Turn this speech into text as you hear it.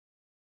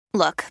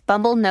Look,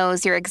 Bumble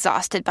knows you're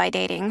exhausted by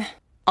dating.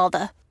 All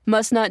the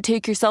must not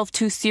take yourself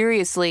too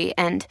seriously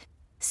and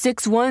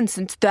 6'1"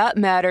 since that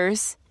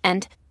matters.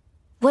 And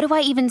what do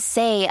I even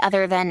say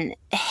other than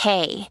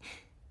hey?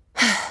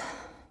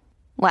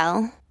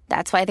 Well,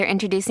 that's why they're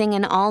introducing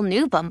an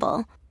all-new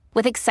Bumble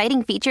with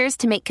exciting features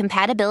to make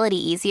compatibility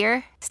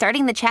easier,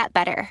 starting the chat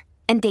better,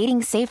 and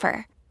dating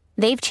safer.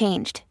 They've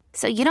changed,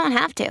 so you don't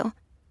have to.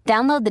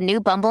 Download the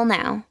new Bumble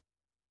now.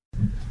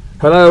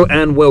 Hello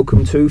and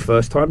welcome to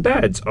First Time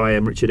Dads. I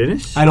am Richard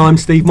Innes. And I'm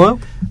Steve Moyle.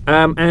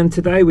 And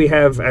today we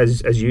have,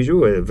 as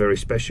usual, a very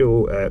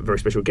special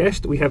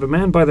guest. We have a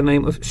man by the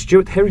name of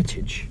Stuart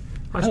Heritage.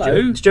 Hi,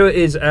 Hello. Stuart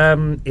is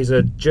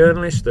a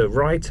journalist, a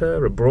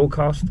writer, a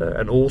broadcaster,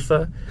 an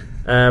author,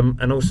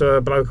 and also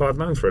a bloke I've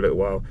known for a little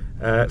while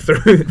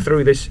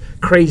through this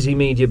crazy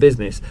media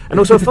business, and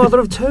also a father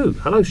of two.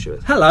 Hello,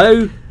 Stuart.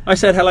 Hello. I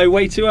said hello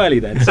way too early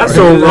then. That's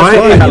Sorry. all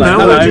right.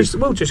 Hello.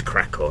 We'll just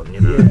crack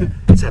on.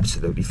 It's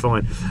absolutely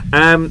fine.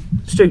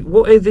 Stuart,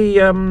 what are the?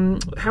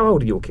 How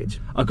old are your kids?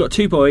 I've got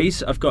two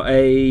boys. I've got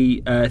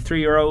a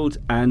 3-year-old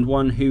and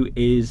one who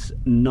is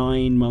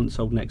 9 months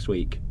old next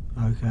week.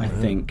 Okay. I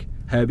think.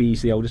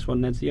 Herbie's the oldest one,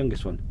 Ned's the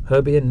youngest one.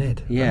 Herbie and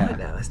Ned. Yeah. I like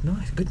that. That's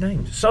nice. Good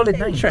names. Solid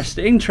names.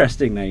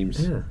 Interesting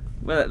names. Yeah.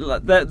 Well,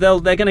 they're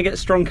going to get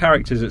strong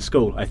characters at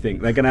school. I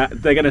think they're going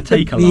to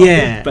take a lot,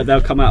 Yeah. but they'll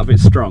come out of it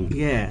strong.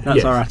 Yeah. That's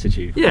Yes. our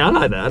attitude. Yeah, I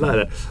like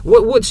that.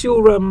 What's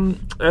your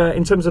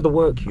in terms of the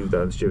work you've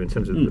done, Stu? In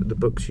terms of the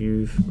books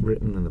you've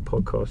written and the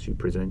podcasts you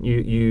present,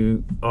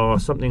 you are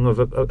something of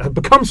have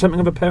become something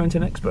of a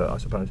parenting expert, I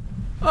suppose.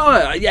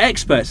 Oh, yeah,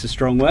 expert's a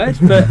strong word,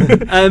 but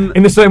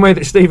In the same way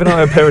that Steve and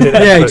I are parenting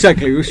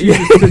experts. Yeah,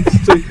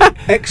 exactly.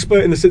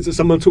 Expert in the sense that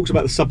someone talks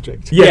about the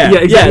subject. Yeah,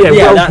 exactly.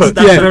 yeah, Well that's- put.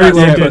 that's- Very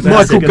well yeah, put. but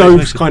Michael good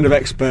Gove's kind of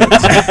expert.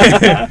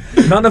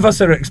 None of us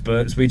are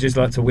experts. We just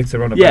like to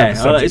witter on about yeah, the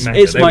subject matter.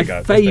 it's There my we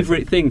go.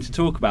 favourite thing to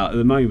talk about at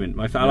the moment.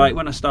 Like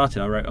when I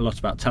started, I wrote a lot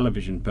about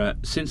television, but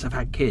since I've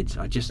had kids,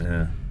 I just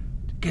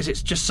because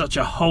it's just such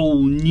a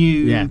whole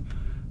new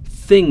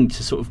thing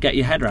to sort of get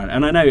your head around.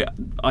 And I know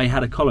I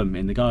had a column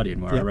in The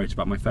Guardian where I wrote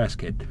about my first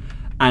kid,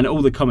 and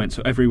all the comments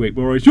every week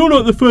were always, "You're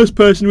not the first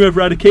person who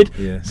ever had a kid."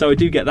 Yeah. So I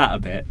do get that a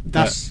bit.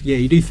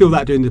 You do feel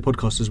that doing the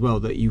podcast as well,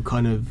 that you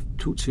kind of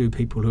talk to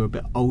people who are a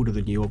bit older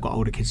than you or got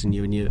older kids than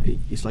you, and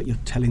it's like you're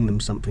telling them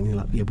something. You're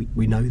like, yeah,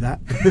 we know that,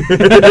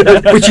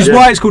 which is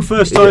why it's called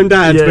First Time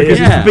Dads, because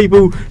it's for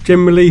people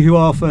generally who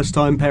are first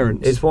time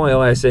parents. It's why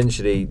I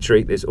essentially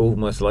treat this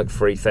almost like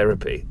free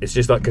therapy. It's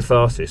just like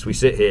catharsis. We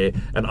sit here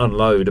and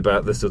unload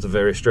about the sort of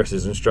various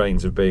stresses and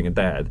strains of being a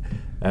dad.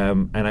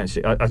 And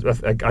actually,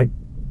 I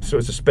sort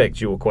of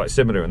suspect you're quite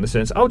similar in the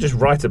sense I'll just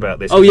write about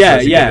this. Oh yeah.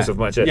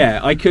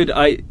 I could.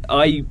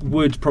 I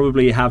would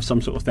probably have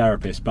some sort of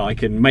therapist, but I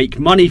can make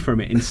money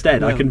from it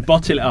instead. I can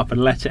bottle it up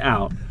and let it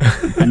out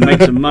and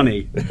make some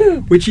money.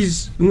 Which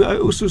is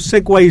also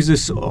segues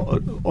us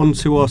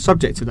onto our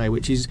subject today,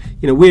 which is,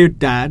 we're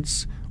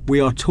dads.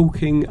 We are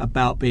talking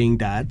about being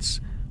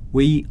dads.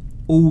 We,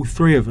 all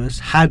three of us,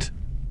 had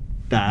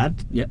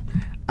dad. Yep.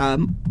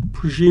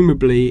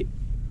 Presumably,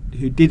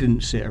 who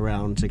didn't sit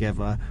around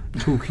together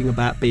talking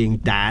about being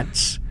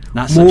dads.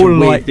 That's such a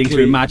weird thing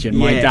to imagine.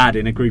 My dad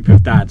in a group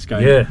of dads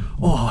going,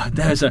 "Oh,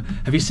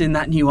 have you seen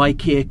that new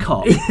IKEA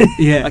cot?"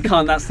 Yeah, I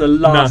can't. That's the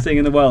last thing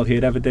in the world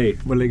he'd ever do.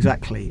 Well,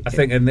 exactly. I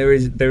think, and there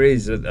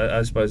is,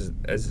 I suppose,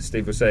 as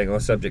Steve was saying,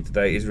 our subject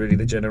today is really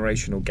the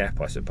generational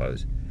gap, I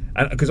suppose,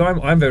 and because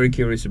I'm very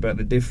curious about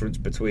the difference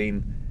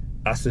between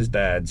us as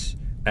dads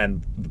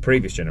and the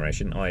previous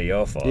generation, i.e.,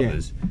 our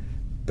fathers. Yeah.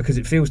 Because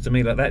it feels to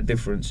me like that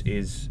difference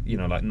is,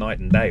 like night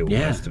and day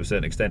almost to a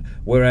certain extent.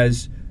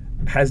 Whereas,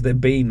 has there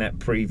been that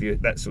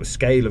sort of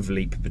scale of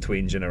leap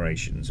between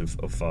generations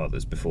of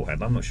fathers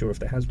beforehand? I'm not sure if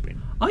there has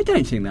been. I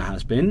don't think there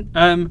has been.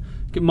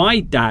 My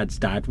dad's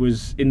dad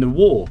was in the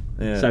war,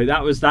 so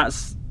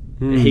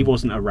he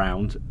wasn't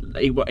around.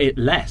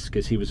 Less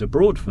because he was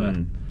abroad for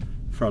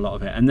a lot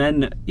of it. And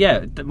then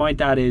my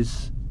dad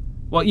is.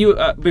 Well, you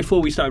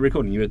before we started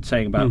recording, you were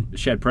saying about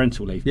shared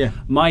parental leave. Yeah.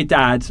 My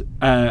dad,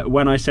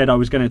 when I said I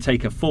was going to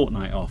take a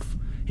fortnight off,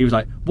 he was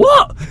like,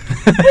 "What?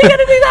 What are you going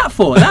to do that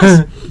for?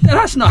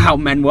 That's not how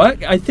men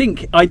work." I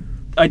think I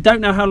don't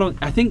know how long.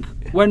 I think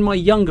when my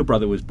younger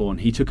brother was born,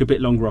 he took a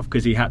bit longer off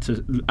because he had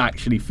to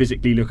actually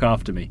physically look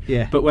after me.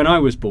 Yeah. But when I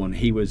was born,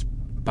 he was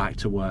back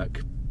to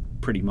work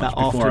pretty much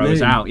before I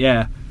was out.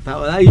 Yeah.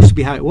 That used to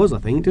be how it was, I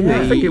think, didn't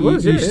it? I think it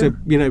was. He used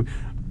to,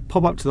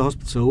 pop up to the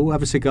hospital,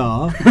 have a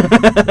cigar,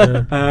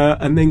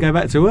 and then go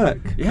back to work.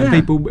 Yeah. And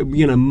people,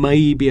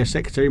 maybe a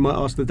secretary might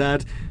ask the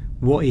dad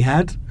what he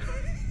had,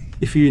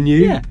 if you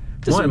knew. Yeah.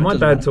 My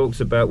dad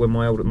talks about when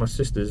my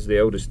sister's the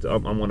oldest.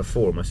 I'm one of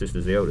four. My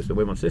sister's the oldest. And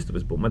when my sister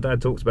was born, my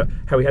dad talks about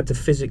how he had to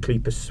physically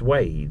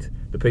persuade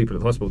the people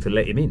at the hospital to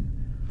let him in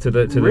to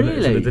the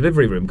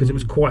delivery room because it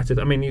was quite.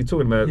 You're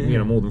talking about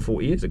more than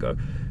 40 years ago.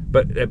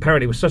 But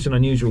apparently it was such an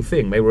unusual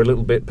thing. They were a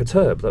little bit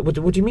perturbed. Like, what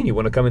do you mean you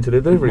want to come into the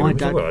delivery room?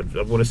 I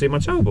want to see my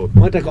child born.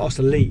 My dad got asked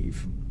to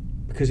leave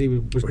because he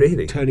was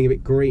Really? turning a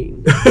bit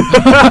green.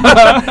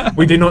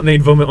 We do not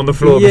need vomit on the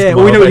floor. Yeah, Mr.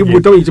 well, Marr, we thank you.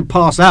 don't need to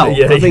pass out.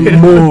 Yeah, I think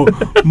yeah.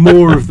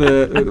 more of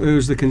it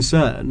was the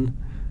concern.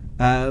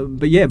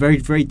 But yeah, very,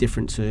 very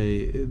different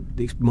to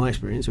my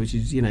experience, which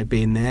is,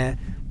 being there,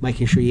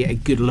 making sure you get a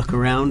good look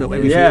around at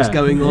everything that's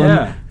going on.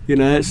 Yeah.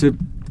 It's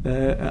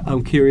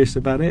I'm curious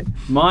about it.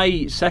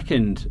 My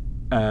second,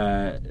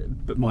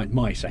 but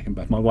my second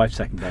birth, my wife's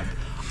second birth,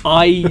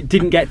 I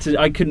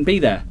couldn't be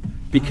there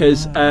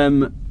because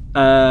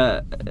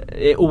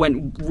it all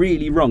went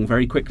really wrong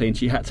very quickly, and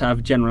she had to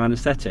have general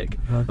anaesthetic.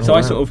 So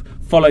I sort of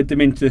followed them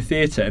into the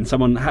theatre, and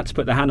someone had to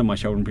put their hand on my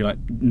shoulder and be like,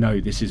 "No,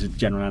 this is a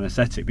general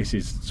anaesthetic. This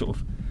is sort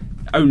of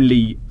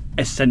only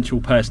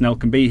essential personnel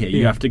can be here.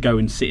 You have to go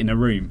and sit in a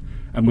room,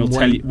 and we'll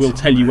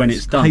tell you when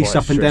it's done." Pace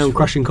up and down,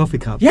 crushing coffee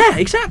cups. Yeah,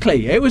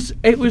 exactly. It was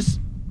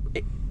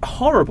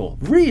horrible.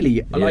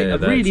 Really, I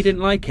really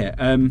didn't like it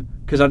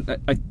because I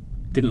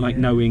didn't like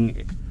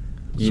knowing.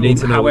 You need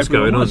to know what's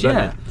going on,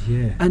 don't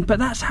you? Yeah. But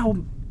that's how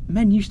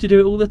men used to do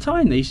it all the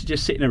time. They used to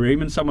just sit in a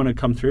room and someone would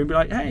come through and be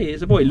like, "Hey,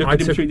 here's a boy. Look at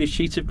him through this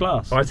sheet of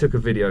glass." I took a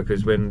video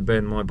because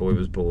when my boy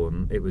was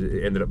born, it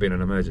ended up being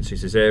an emergency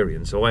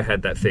cesarean. So I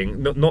had that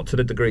thing, not to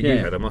the degree you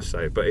had, I must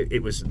say, but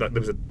it was like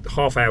there was a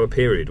half-hour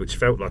period which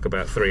felt like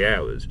about 3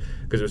 hours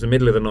because it was the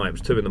middle of the night. It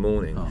was 2 a.m.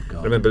 Oh, God.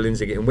 I remember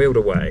Lindsay getting wheeled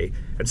away,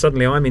 and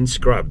suddenly I'm in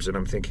scrubs, and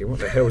I'm thinking, "What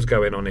the hell's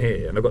going on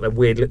here?" And I've got that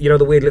weird,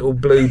 the weird little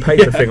blue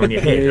paper thing on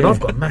your head, and I've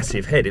got a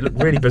massive head. It looked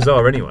really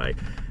bizarre anyway.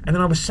 And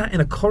then I was sat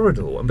in a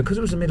corridor, and because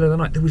it was the middle of the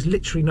night, there was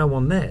literally no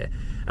one there.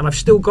 And I've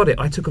still got it.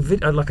 I took a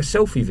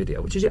selfie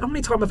video, which is the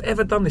only time I've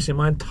ever done this in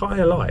my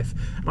entire life.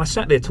 And I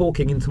sat there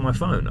talking into my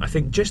phone, I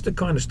think just to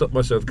kind of stop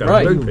myself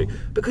going loopy.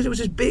 Because it was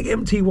this big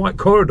empty white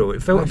corridor.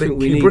 It felt a bit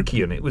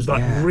Kubrickian. It was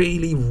like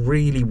really,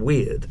 really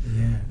weird.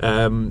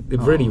 Yeah.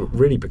 Really,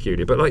 really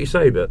peculiar. But like you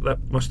say, that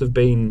must have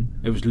been...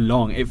 It was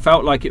long. It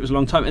felt like it was a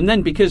long time. And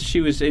then because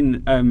she was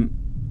in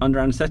under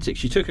anaesthetic,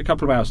 she took a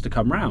couple of hours to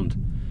come round.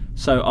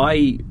 So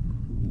I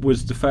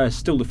was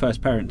still the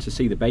first parent to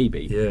see the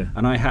baby,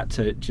 and I had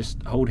to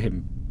just hold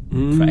him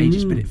for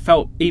ages. But it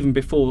felt, even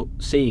before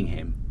seeing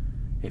him,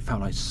 it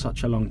felt like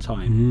such a long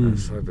time.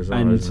 That's so bizarre,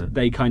 and isn't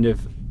it?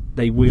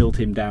 they wheeled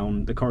him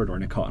down the corridor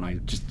in a cot, and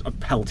I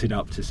pelted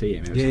up to see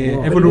him. It was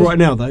Everyone all right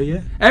now, though?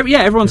 Yeah.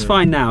 Everyone's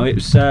fine now. It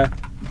was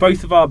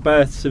both of our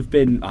births have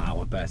been.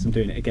 Our births. I'm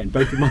doing it again.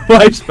 Both of my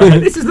wife's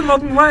births. This is the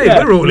modern way.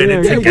 We're all in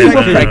it We together.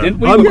 were pregnant.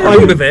 We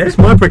were there. It's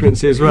my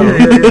pregnancy as well.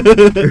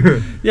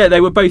 Yeah,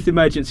 they were both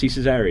emergency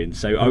cesareans,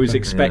 so I was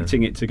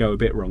expecting it to go a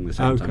bit wrong the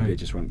same time. It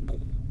just went.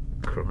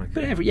 Crikey.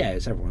 But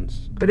it's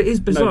everyone's. But it is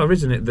bizarre,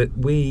 isn't it, that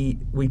we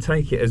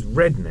take it as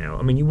read now.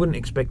 I mean, you wouldn't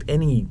expect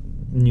any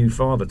new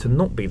father to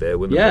not be there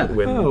when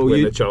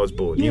the child's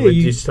born. You would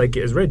just take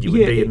it as read. You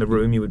would be in the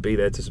room. You would be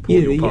there to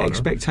support your partner. The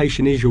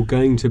expectation is you're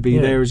going to be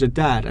there as a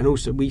dad, and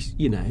also we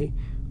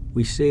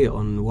see it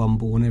on One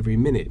Born every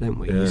minute, don't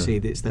we? You see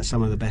that's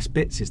some of the best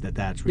bits is the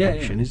dad's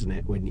reaction, isn't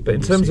it? But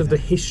in terms of the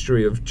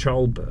history of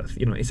childbirth,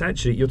 it's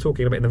actually, you're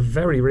talking about in the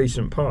very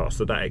recent past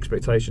that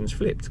expectation's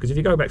flipped. Because if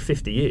you go back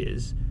 50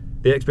 years,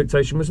 the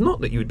expectation was not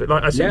that you would be,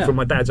 like I said from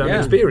my dad's own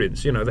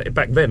experience, that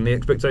back then the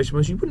expectation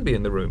was you wouldn't be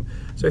in the room.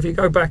 So if you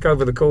go back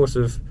over the course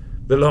of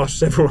the last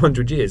several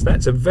hundred years,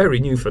 that's a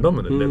very new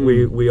phenomenon that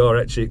we are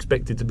actually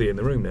expected to be in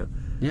the room now.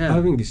 Yeah,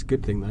 I think it's a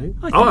good thing though.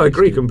 I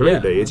agree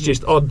completely. It's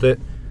just odd that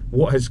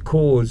what has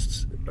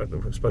caused, I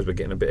suppose we're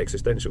getting a bit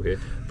existential here,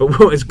 but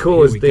what has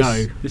caused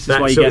this? This is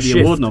why you get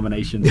the award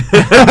nominations.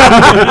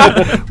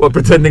 Well,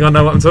 pretending I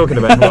know what I'm talking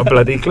about, what a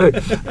bloody clue.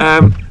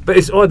 But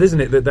it's odd,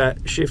 isn't it, that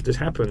shift has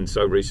happened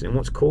so recently, and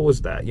what's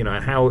caused that?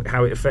 How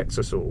it affects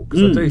us all.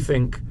 Because I do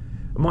think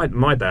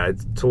my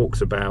dad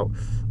talks about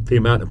the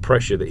amount of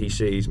pressure that he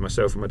sees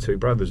myself and my two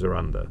brothers are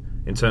under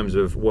in terms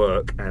of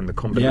work and the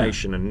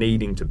combination and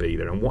needing to be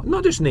there, and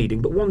not just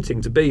needing but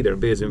wanting to be there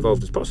and be as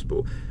involved as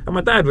possible. And my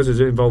dad was as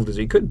involved as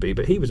he could be,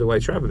 but he was away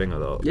travelling a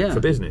lot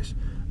for business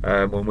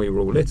when we were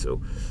all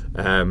little.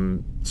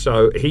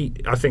 So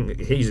I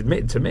think he's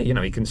admitted to me,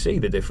 he can see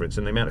the difference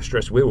and the amount of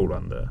stress we're all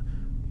under,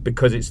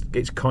 because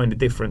it's kind of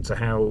different to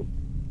how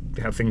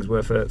things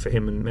were for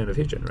him and men of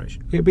his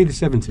generation. It'd be the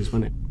 70s,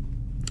 wouldn't it?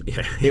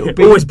 Yeah,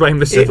 always blame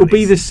the 70s. It'll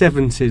be the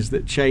 70s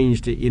that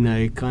changed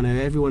it, kind of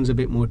everyone's a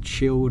bit more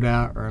chilled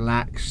out,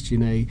 relaxed,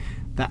 the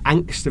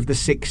angst of the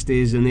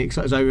 60s and the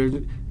excitement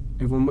over.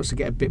 Everyone wants to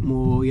get a bit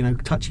more,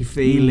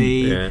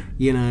 touchy-feely,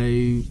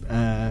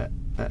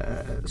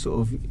 sort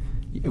of.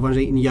 Everyone's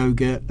eating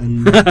yogurt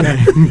and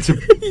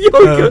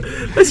yogurt.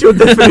 That's your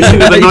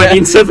definition of the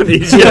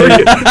 1970s.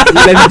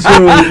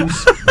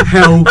 Lentils,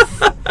 health,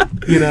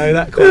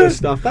 that kind of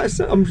stuff.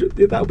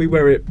 That'll be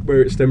where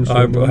it stems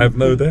from. I have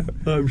no doubt.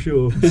 I'm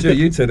sure. So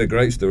you told a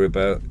great story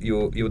about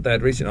your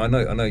dad recently. I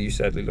know you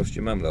sadly lost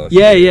your mum last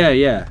year.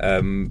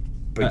 Yeah.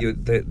 But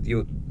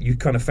you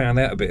kind of found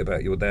out a bit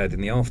about your dad in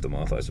the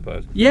aftermath, I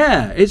suppose.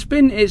 Yeah,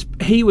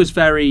 he was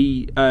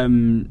very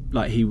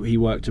he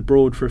worked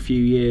abroad for a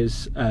few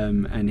years,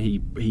 and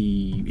he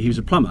was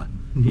a plumber.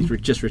 Mm-hmm.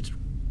 He's just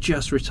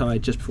just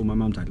retired just before my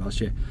mum died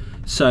last year.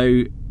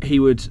 So he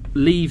would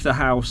leave the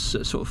house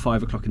at sort of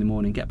 5 o'clock in the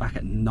morning, get back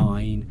at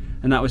 9,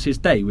 and that was his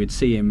day. We'd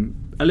see him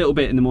a little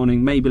bit in the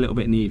morning, maybe a little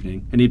bit in the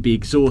evening, and he'd be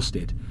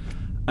exhausted.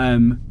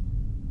 And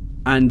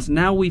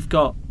now he's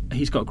got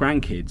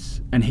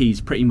grandkids, and he's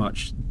pretty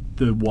much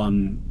the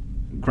one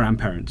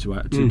grandparent to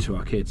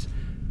our kids.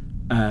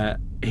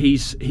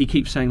 He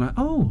keeps saying like,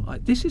 "Oh,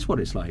 this is what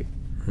it's like."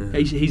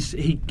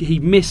 He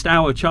missed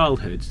our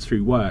childhood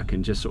through work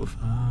and just sort of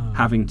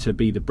having to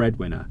be the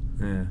breadwinner.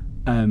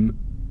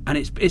 And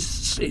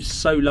it's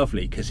so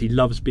lovely because he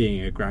loves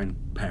being a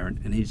grandparent,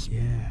 and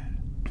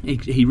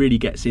he really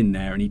gets in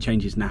there, and he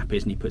changes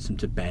nappies and he puts them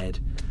to bed.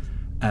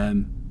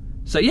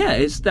 So yeah,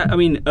 it's that. I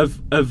mean,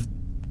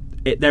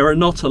 there are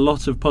not a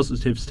lot of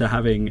positives to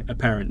having a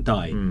parent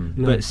die,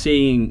 but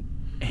seeing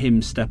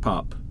him step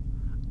up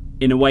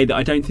in a way that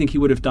I don't think he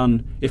would have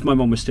done if my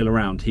mum was still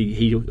around.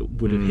 He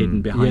would have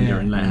hidden behind her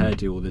and let her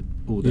do all the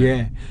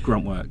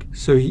grunt work.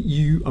 So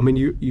you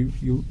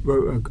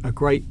wrote a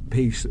great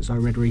piece that I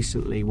read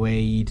recently where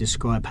you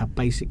describe how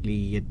basically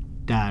your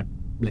dad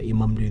let your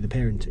mum do the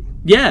parenting.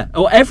 Yeah,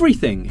 or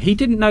everything. He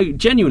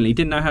genuinely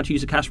didn't know how to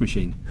use a cash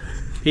machine.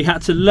 He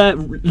had to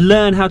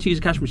learn how to use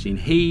a cash machine.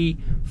 He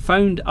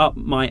phoned up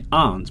my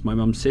aunt, my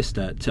mum's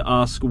sister, to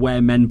ask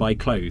where men buy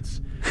clothes,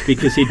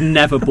 because he'd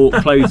never bought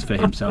clothes for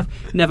himself.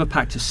 Never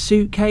packed a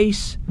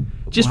suitcase.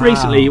 Just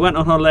recently, he went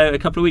on holiday a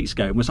couple of weeks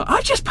ago and was like,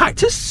 "I just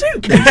packed a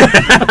suitcase."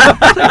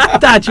 Like,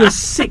 Dad, you're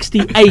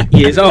 68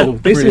 years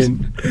old. This is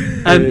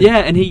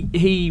and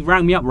he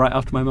rang me up right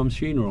after my mum's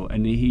funeral,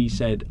 and he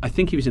said, I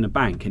think he was in a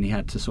bank and he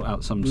had to sort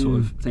out some sort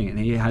of thing, and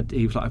he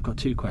was like, "I've got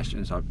 2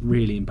 questions. I'm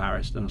really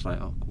embarrassed." And I was like,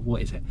 "Oh,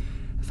 what is it?"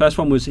 The first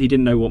one was he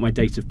didn't know what my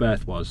date of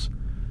birth was,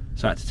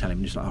 so I had to tell him.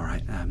 And he's like, "All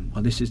right,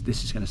 well, this is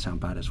going to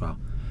sound bad as well.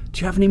 Do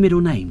you have any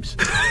middle names?"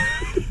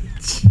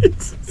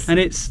 And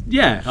it's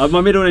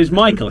my middle name is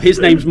Michael. His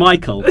name's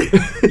Michael.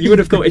 You would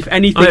have thought if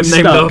anything I'm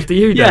named after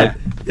you, Dad.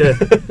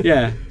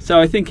 Yeah. So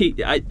I think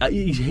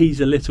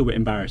he's a little bit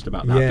embarrassed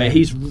about that, but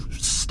he's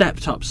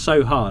stepped up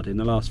so hard in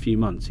the last few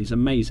months. He's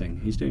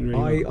amazing. He's doing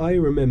really well. I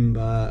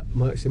remember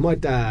my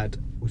dad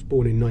was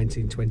born in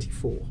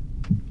 1924,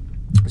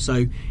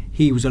 so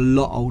he was a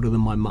lot older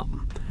than my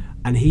mum.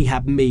 And he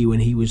had me when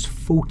he was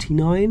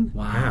 49.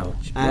 Wow!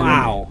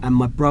 And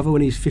my brother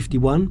when he was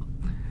 51.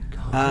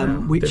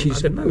 Which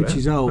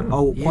is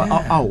old.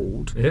 Quite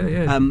old.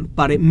 Yeah.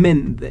 But it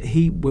meant that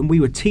when we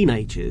were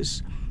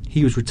teenagers,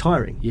 he was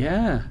retiring.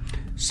 Yeah.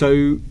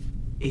 So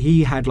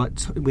he had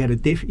he had a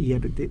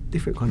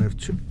different kind of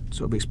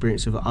sort of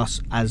experience of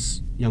us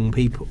as young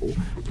people,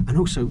 and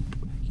also,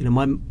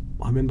 I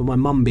remember my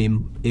mum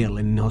being ill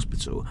in the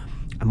hospital,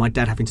 and my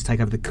dad having to take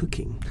over the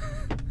cooking.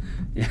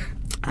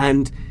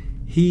 And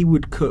he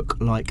would cook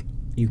like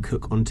you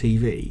cook on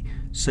TV.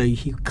 So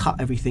he would cut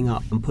everything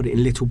up and put it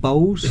in little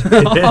bowls. And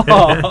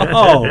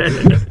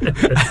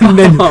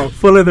then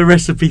follow the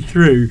recipe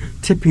through,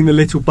 tipping the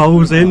little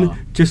bowls in,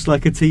 just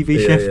like a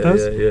TV chef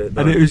does. Nice.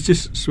 And it was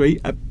just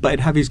sweet. But he'd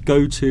have his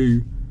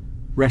go-to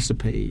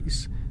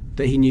recipes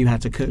that he knew how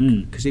to cook,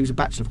 because he was a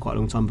bachelor for quite a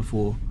long time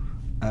before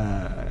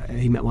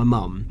he met my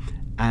mum.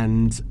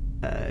 And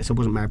so I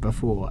wasn't married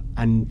before,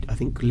 and I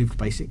think lived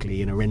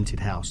basically in a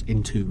rented house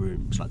in 2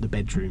 rooms, like the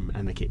bedroom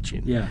and the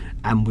kitchen. Yeah.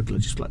 And would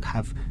just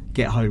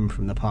get home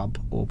from the pub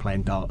or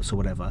playing darts or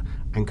whatever,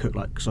 and cook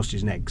like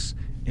sausages and eggs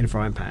in a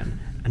frying pan.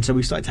 And so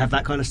we started to have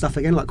that kind of stuff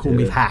again, like corned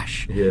beef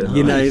hash. Yeah.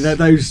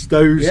 Those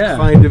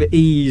kind of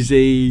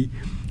easy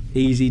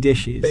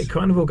dishes. But it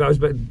kind of all goes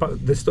back.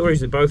 But the stories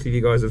that both of you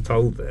guys have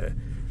told there,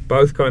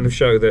 both kind of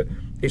show that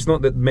it's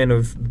not that men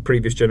of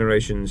previous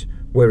generations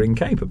were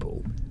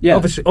incapable. Yeah.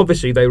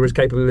 Obviously, they were as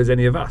capable as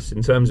any of us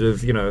in terms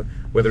of,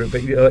 whether it be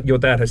your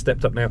dad has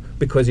stepped up now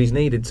because he's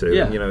needed to.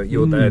 Yeah. And,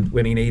 your dad,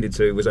 when he needed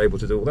to, was able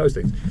to do all those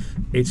things.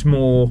 It's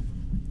more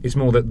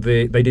that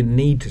they didn't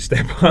need to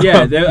step up.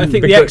 Yeah, I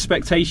think the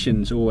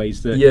expectation's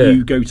always that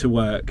you go to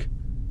work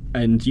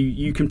and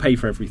you can pay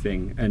for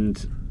everything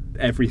and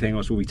everything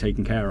else will be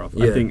taken care of.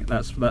 Yeah. I think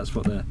that's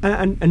what the...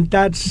 And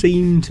Dad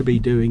seemed to be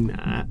doing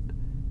that,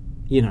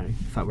 in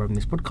fact we're having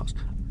this podcast,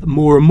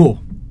 more and more,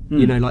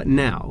 like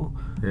now.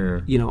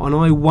 Yeah. And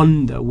I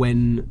wonder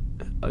when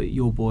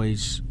your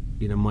boys,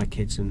 my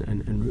kids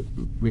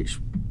and Rich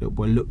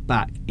will look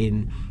back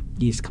in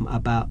years to come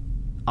about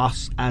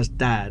us as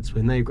dads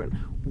when they're grown,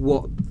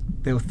 what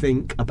they'll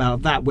think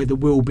about that, whether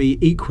we'll be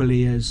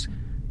equally as,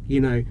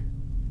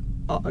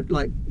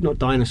 like not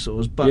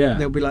dinosaurs, but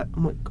they'll be like,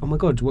 oh my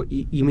God, what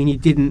you mean you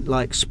didn't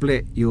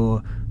split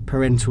your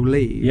parental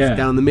leave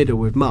down the middle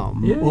with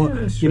mum?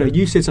 Or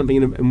you said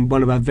something in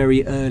one of our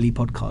very early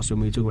podcasts when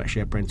we were talking about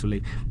shared parental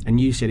leave,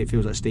 and you said it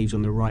feels like Steve's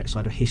on the right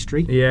side of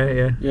history.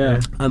 Yeah.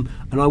 And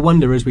I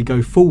wonder as we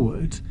go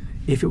forward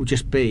if it will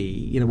just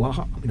be,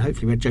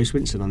 hopefully we had Joe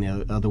Swinson on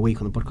the other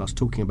week on the podcast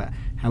talking about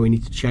how we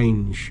need to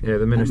change. Yeah,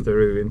 the minister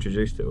who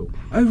introduced it all.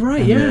 Oh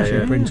right,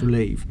 shared parental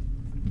leave.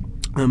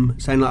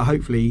 Saying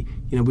hopefully,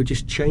 we'll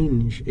just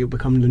change. It'll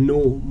become the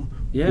norm.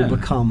 Yeah. It'll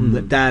become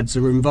that dads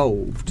are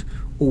involved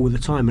all the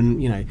time,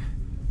 and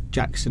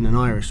Jackson and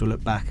Iris will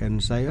look back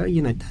and say, "Oh,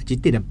 you know, Dad, you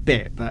did a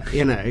bit, but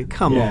you know,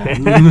 come on."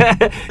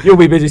 You'll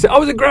be busy saying, "I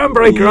was a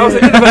groundbreaker. I was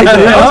an innovator.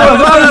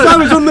 I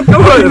was on the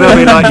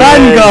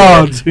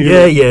vanguard."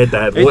 Yeah,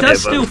 Dad. It whatever.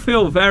 does still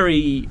feel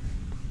very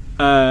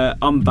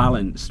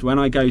unbalanced when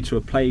I go to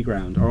a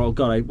playground. Or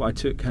I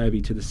took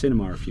Kirby to the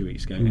cinema a few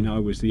weeks ago, and I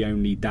was the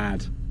only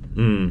dad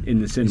in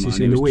the cinema. Is this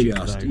and in it the was week,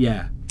 just though?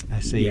 yeah. I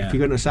see. Yeah. If you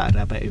go on a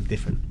Saturday, I bet it's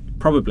different.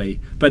 Probably,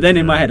 but then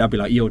in my head I'd be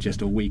like, "You're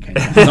just a weekend."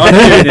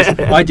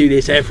 I do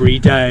this every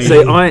day.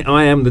 See,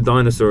 I am the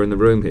dinosaur in the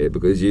room here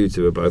because you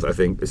two are both, I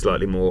think,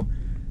 slightly more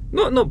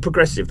not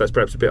progressive. That's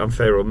perhaps a bit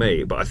unfair on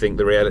me, but I think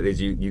the reality is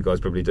you guys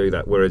probably do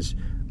that. Whereas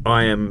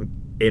I am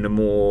in a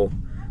more,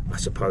 I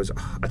suppose,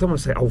 I don't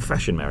want to say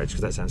old-fashioned marriage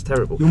because that sounds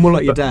terrible. You're more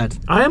like your dad.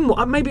 I am.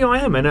 Maybe I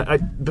am, and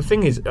the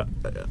thing is,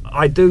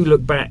 I do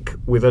look back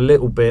with a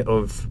little bit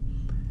of.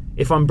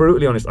 If I'm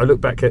brutally honest, I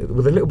look back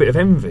with a little bit of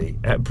envy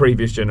at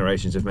previous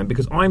generations of men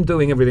because I'm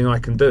doing everything I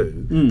can do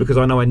because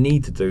I know I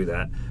need to do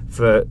that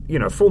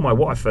for my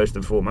wife first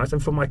and foremost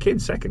and for my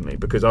kids secondly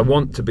because I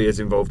want to be as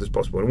involved as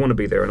possible. I want to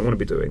be there and I want to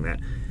be doing that.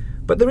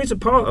 But there is a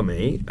part of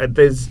me,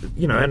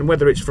 and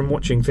whether it's from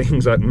watching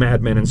things like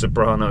Mad Men and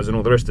Sopranos and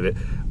all the rest of it,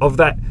 of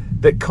that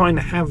kind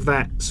of have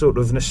that sort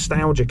of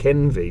nostalgic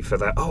envy for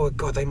that. Oh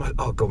God,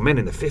 men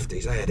in the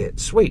 50s, they had it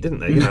sweet, didn't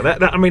they? You know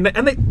that. I mean,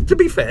 and they, to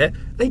be fair,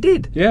 they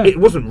did. Yeah. It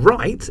wasn't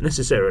right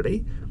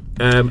necessarily.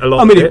 A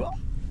lot of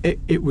it.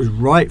 It was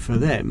right for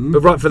them, But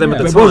right for them at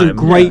the but time. it wasn't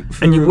great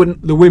for and you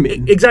wouldn't, the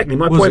women. Exactly,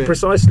 my was point it?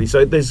 precisely.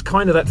 So there's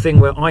kind of that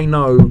thing where I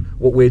know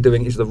what we're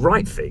doing is the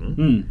right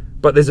thing,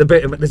 but there's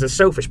a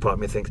selfish part of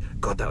me that thinks,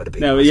 God, that would have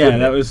been nice,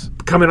 wouldn't that it? was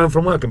Coming home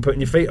from work and putting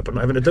your feet up and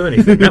not having to do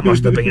anything. That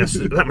must have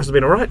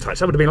been a right touch.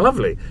 That would have been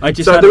lovely.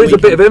 So there is a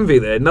bit of envy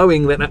there,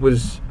 knowing that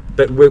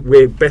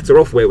we're better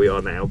off where we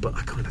are now. But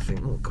I kind of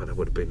think, oh God, that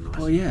would have been nice.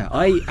 Oh yeah,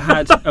 I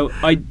had.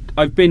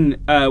 I've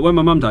been when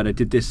my mum died. I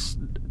did this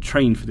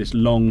train for this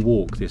long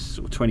walk, this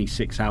sort of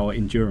 26-hour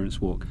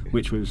endurance walk,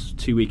 which was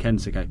 2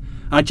 weekends ago.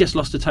 I just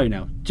lost a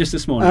toenail just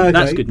this morning. Okay.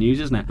 That's good news,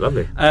 isn't it?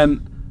 Lovely.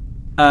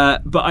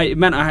 But it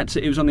meant I had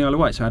to. It was on the Isle of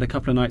Wight, so I had a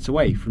couple of nights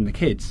away from the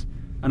kids,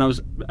 and I was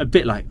a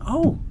bit like,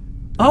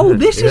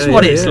 this is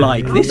what it's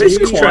like. Oh, this is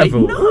business quite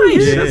travel.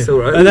 nice. Yeah. That's all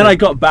right. And then I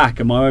got back,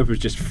 and my wife was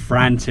just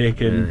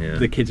frantic, and Yeah.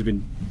 the kids had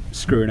been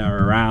screwing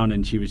her around,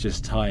 and she was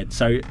just tired.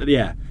 So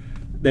yeah,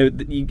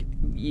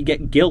 you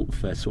get guilt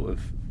for sort of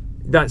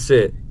That's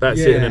it. That's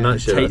it in a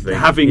nutshell. I think.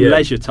 having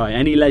leisure time,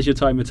 any leisure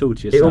time at all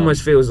to yourself. It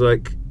almost feels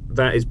like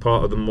that is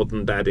part of the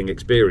modern dadding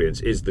experience,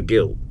 is the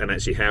guilt, and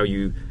actually how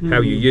you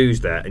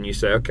use that, and you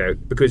say, okay,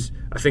 because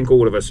I think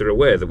all of us are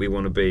aware that we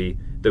want to be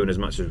doing as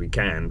much as we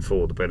can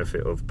for the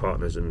benefit of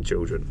partners and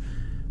children,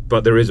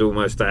 but there is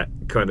almost that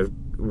kind of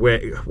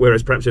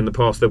whereas perhaps in the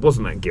past there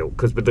wasn't that guilt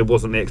but there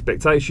wasn't the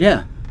expectation.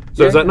 Yeah.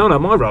 So it's like, no,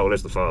 my role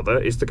as the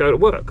father is to go to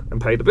work and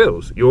pay the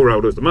bills. Your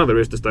role as the mother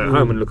is to stay at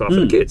home and look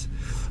after the kids.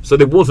 So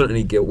there wasn't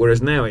any guilt,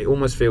 whereas now it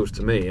almost feels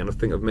to me, and I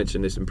think I've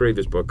mentioned this in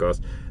previous podcasts,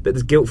 that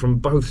there's guilt from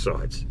both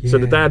sides. So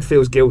the dad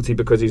feels guilty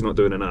because he's not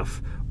doing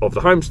enough of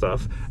the home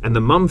stuff, and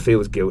the mum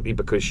feels guilty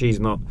because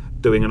she's not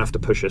doing enough to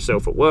push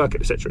herself at work,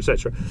 etc.,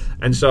 etc.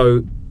 And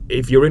so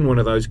if you're in one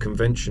of those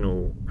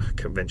conventional,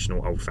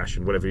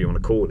 old-fashioned, whatever you want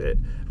to call it,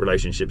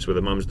 relationships where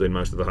the mum's doing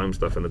most of the home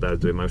stuff and the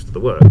dad's doing most of the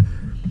work,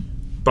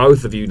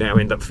 both of you now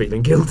end up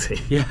feeling guilty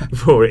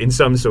for it in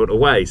some sort of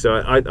way. So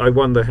I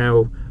wonder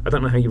I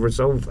don't know how you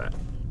resolve that.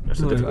 That's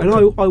a difficult And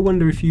thing. I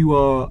wonder if you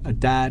are a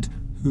dad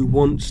who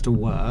wants to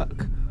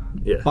work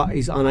but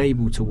is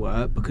unable to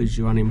work because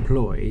you're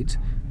unemployed,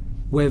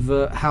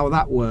 how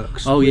that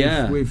works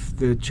with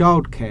the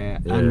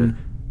childcare and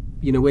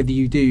whether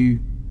you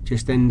do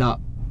just end up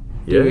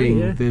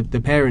doing the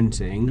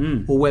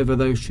parenting or whether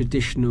those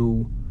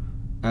traditional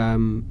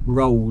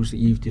roles that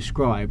you've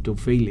described or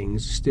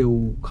feelings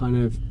still kind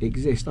of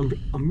exist.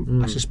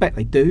 I suspect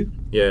they do.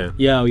 Yeah.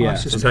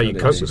 It's how you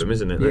cope with them,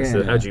 isn't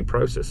it? How do you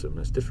process them?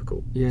 That's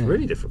difficult. It's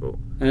really difficult.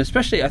 And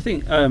especially, I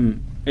think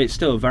it's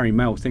still a very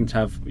male thing to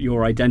have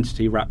your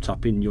identity wrapped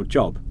up in your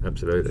job.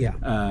 Absolutely.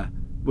 Yeah.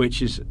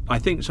 Which is, I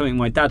think, something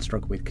my dad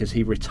struggled with because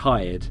he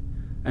retired,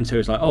 and so he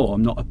was like, "Oh,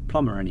 I'm not a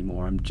plumber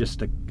anymore. I'm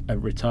just a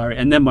retiree."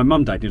 And then my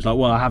mum died, and he was like,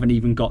 "Well, I haven't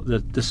even got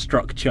the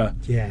structure."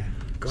 Yeah.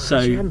 God, So-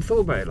 I hadn't thought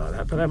about it like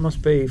that, but that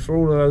must be for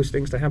all of those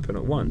things to happen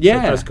at once.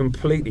 Yeah. It does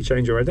completely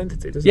change your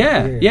identity, doesn't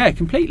it? Yeah,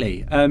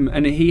 completely.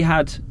 And he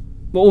had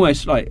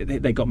almost like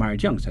they got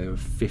married young, so they were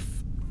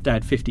they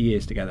had 50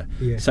 years together.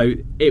 Yeah. So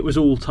it was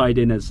all tied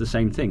in as the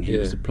same thing. He Yeah.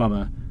 was a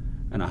plumber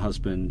and a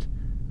husband,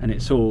 and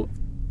it's all,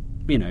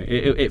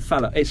 it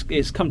fell.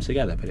 It's come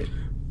together, but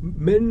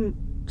Men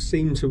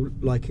seem to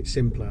like it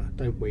simpler,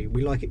 don't we?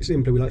 We like it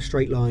simpler. We like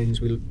straight lines.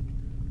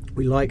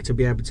 We like to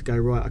be able to go,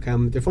 right, okay,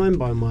 I'm defined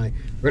by my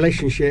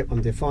relationship,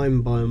 I'm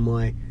defined by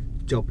my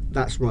job.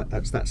 That's right,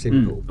 that's that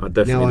simple. I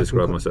definitely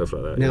describe myself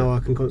like that. Now I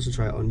can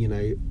concentrate on,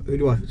 who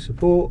do I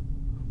support?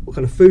 What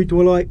kind of food do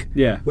I like?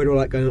 Yeah. Where do I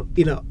like going?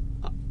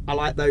 I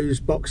like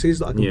those boxes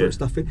that I can put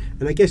stuff in.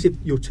 And I guess if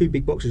your two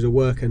big boxes are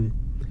work and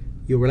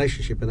your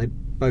relationship and they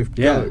both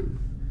go,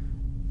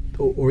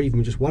 or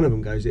even just one of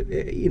them goes,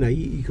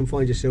 you can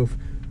find yourself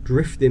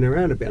drifting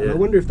around a bit. And I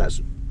wonder if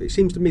it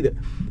seems to me that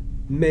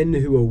men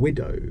who are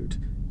widowed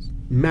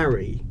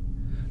marry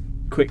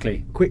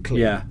quickly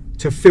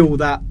to fill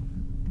that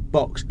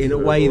box in a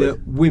way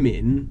that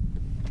women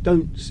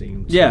don't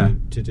seem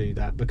to do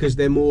that, because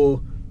they're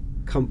more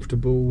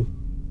comfortable,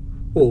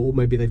 or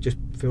maybe they just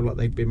feel like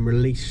they've been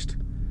released.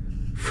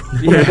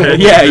 They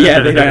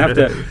don't have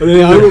to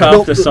look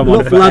after someone.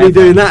 Not bloody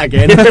doing that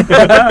again.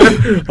 But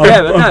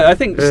no, I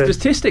think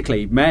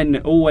statistically, men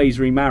always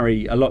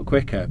remarry a lot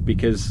quicker,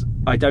 because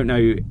I don't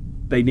know,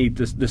 they need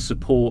the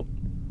support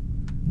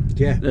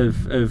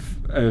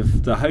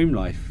of the home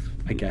life.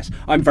 I guess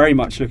I'm very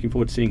much looking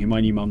forward to seeing who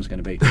my new mum's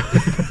going to be.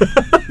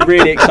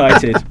 Really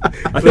excited.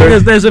 I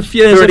think there's a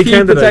few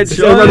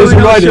potential.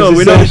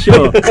 We're not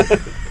sure.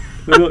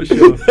 We're not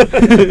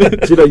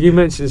sure. You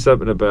mentioned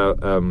something about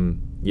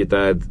your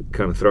dad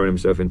kind of throwing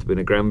himself into being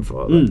a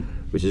grandfather,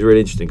 which is really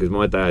interesting, because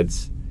my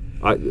dad's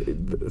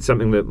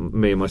something that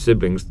me and my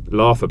siblings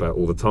laugh about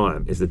all the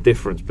time is the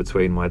difference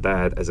between my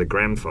dad as a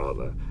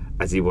grandfather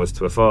as he was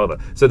to a father.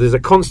 So there's a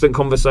constant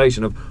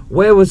conversation of,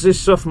 where was this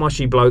soft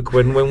mushy bloke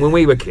when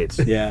we were kids?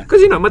 Yeah.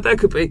 Because my dad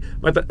could be,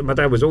 my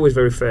dad was always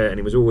very fair, and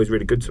he was always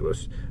really good to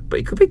us, but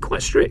he could be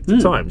quite strict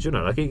at times.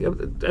 Like he,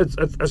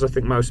 as I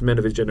think most men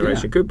of his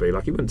generation could be.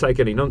 Like, he wouldn't take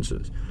any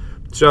nonsense.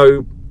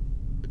 So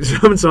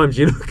sometimes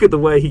you look at the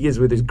way he is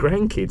with his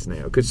grandkids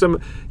now, because some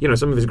of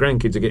his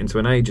grandkids are getting to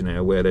an age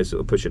now where they're sort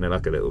of pushing their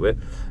luck a little bit,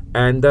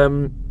 and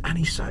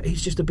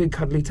he's just a big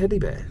cuddly teddy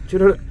bear. Do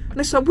you know? And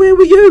it's like, where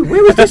were you?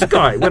 Where was this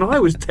guy when I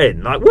was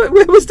 10? Like, where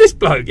was this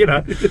bloke?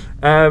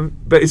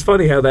 But it's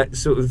funny how that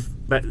sort of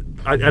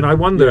and I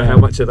wonder how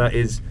much of that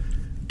is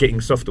getting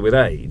softer with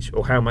age,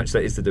 or how much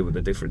that is to do with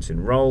the difference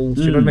in roles.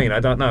 Do you know what I mean? I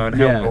don't know, and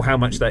how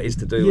much that is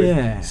to do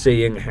with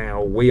seeing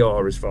how we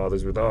are as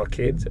fathers with our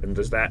kids, and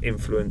does that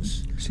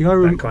influence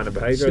that kind of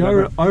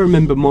behaviour? I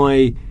remember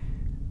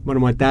one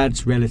of my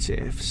dad's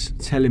relatives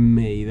telling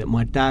me that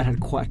my dad had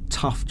quite a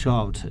tough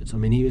childhood. I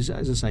mean, he was,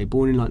 as I say,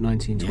 born in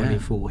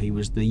 1924. He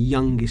was the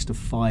youngest of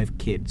 5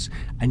 kids,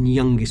 and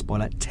youngest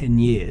by 10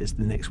 years,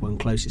 the next one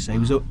closest. So he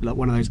was like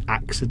one of those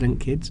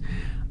accident kids.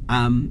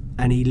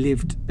 And he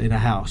lived in a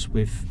house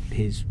with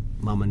his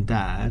mum and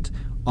dad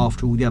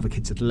after all the other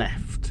kids had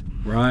left.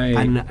 Right.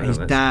 And his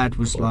dad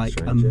was like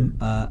a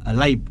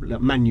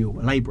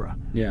labourer.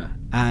 Yeah.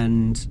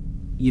 And,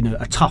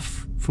 a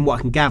tough, from what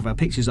I can gather,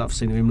 pictures I've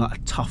seen of him, like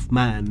a tough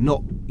man.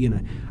 Not,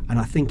 and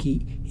I think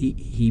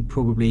he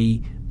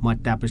probably, my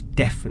dad was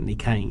definitely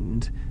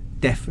caned.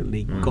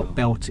 Definitely got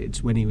belted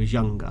when he was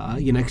younger,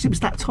 because it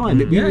was that time.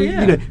 Think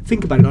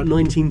about it, like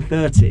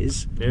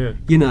 1930s.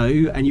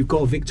 Yeah. And you've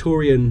got a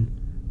Victorian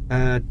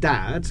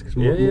dad. Cause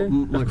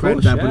my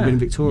granddad would have been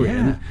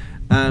Victorian.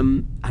 Yeah.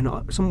 And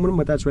one of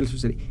my dad's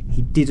relatives said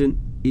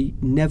he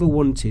never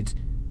wanted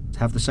to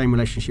have the same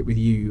relationship with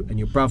you and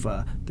your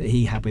brother that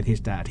he had with his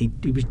dad. He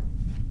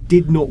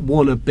did not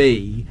want to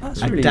be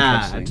really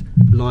dad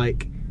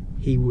like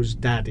he was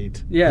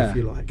dadded, if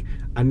you like.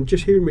 And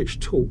just hearing Rich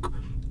talk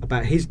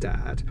about his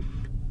dad,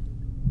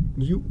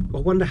 I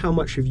wonder how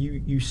much of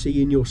you see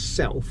in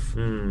yourself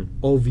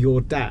of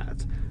your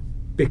dad,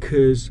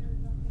 because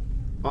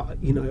I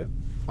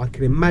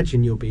can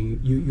imagine you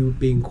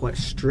being quite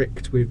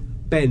strict with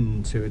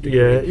Ben to a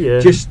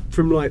degree, just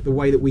from like the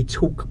way that we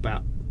talk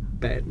about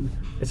Ben.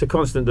 It's a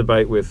constant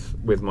debate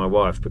with my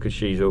wife, because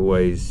she's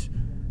always,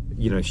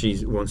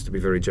 she wants to be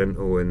very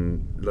gentle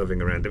and loving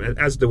around him,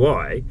 as do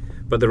I.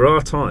 But there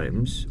are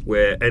times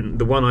where, and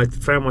the one I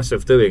found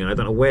myself doing, and I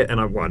don't know where,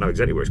 and I know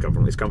exactly where it's come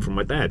from. It's come from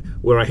my dad,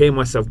 where I hear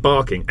myself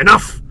barking,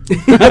 enough.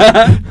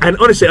 And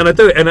honestly, and I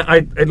do it, and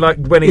I like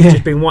when it's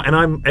just been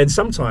and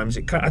sometimes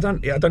I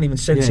don't even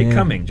sense it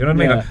coming. Do you know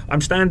what I mean? Like, I'm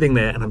standing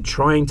there and I'm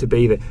trying to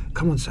be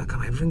come on, son,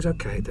 come on, everything's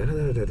okay. Da, da,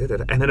 da, da, da,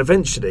 da. And then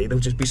eventually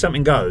there'll just be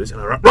something goes,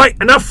 and I'm like, right,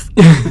 enough.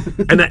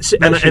 And that's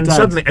it. And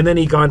suddenly, and then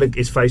he kind of,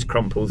 his face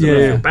crumples, and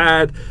I feel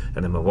bad.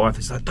 And then my wife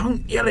is like,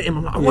 don't yell at him.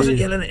 I'm like, I wasn't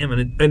yelling at him,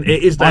 and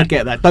it is that. I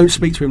get that. Don't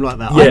speak to him like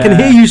that. I can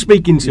hear you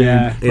speaking to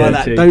him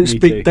like that. Don't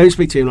speak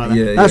to him like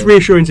that. That's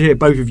reassuring to hear,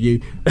 both of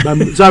you.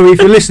 Zoe, if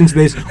you're listening to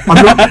this,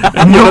 I'm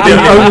not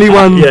the only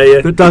one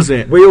that does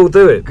it. We all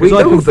do it. Because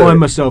I can find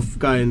myself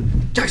going,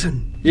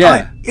 Jackson.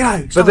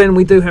 But then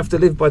we do have to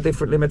live by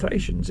different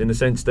limitations, in the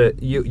sense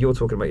that you're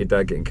talking about your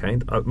dad getting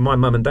caned. My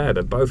mum and dad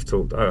have both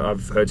talked.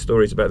 I've heard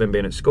stories about them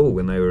being at school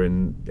when they were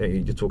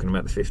you're talking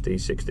about the 50s,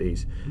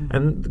 60s,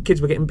 and the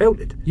kids were getting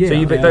belted.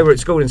 They were at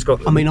school in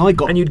Scotland. I mean,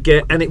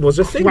 and it was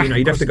a thing.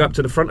 You'd have to go up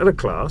to the front of the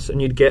class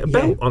and you'd get a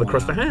belt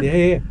across the hand.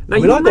 Now,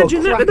 I got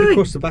cracked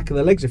across the back of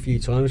the legs a few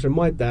times from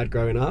my dad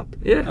growing up.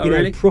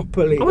 Really?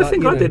 Properly. I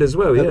think I did as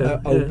well.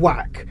 A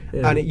whack,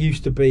 and it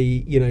used to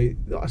be.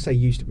 I say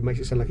used to be, makes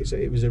it sound like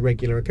it was a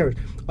regular occurrence.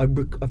 I've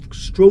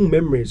strong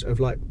memories of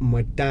like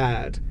my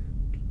dad,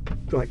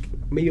 like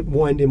me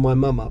winding my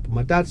mum up,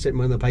 my dad sitting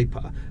on the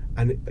paper,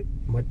 and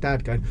my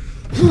dad going,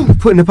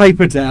 putting the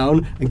paper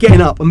down and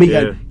getting up, and me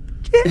going,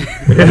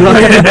 And,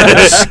 like,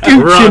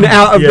 scooching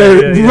out of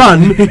the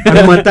run,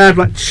 and my dad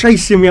like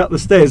chasing me up the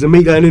stairs, and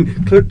me going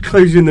in,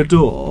 closing the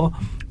door.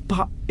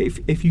 But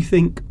if you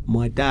think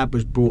my dad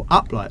was brought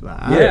up like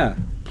that,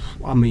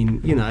 I mean,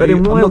 you know,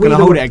 I'm not going to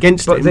hold it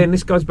against him. But then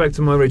this goes back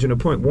to my original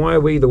point. Why are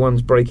we the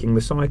ones breaking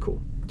the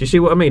cycle? Do you see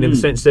what I mean? In the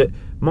sense that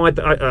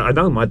I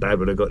know my dad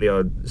would have got the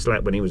odd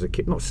slap when he was a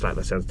kid. Not slap,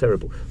 that sounds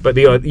terrible. But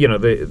the odd,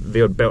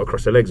 the odd belt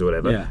across the legs or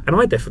whatever. Yeah. And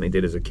I definitely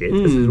did as a kid,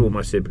 as did all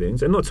my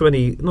siblings, and not to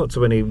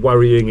any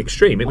worrying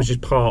extreme. It was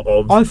just part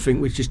of. I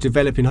think we're just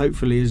developing,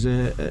 hopefully, as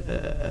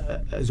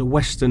a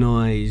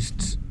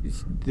westernised.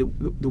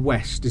 The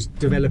West is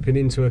developing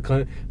into a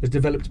kind of has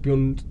developed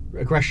beyond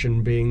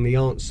aggression being the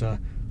answer,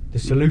 the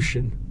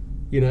solution.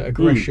 You know,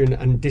 aggression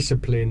and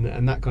discipline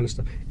and that kind of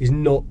stuff is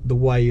not the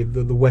way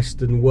the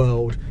Western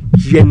world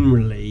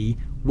generally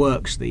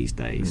works these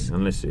days.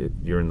 Unless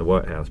you're in the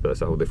White House, but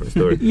that's a whole different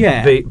story.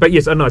 But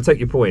yes, I know, I take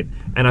your point,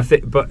 and I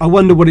think. But I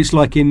wonder what it's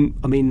like in.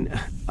 I mean,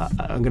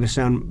 I'm going to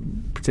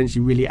sound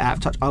potentially really out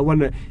of touch. I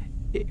wonder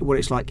what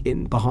it's like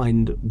in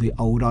behind the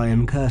old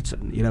Iron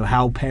Curtain. You know,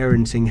 how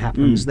parenting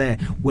happens there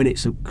when it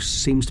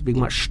seems to be a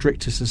much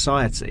stricter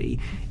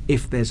society.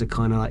 If there's a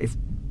kind of like, if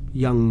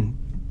young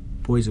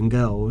boys and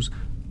girls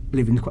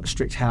live in quite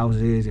strict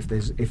houses,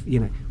 if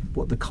you know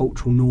what the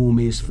cultural norm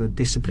is for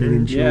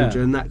disciplining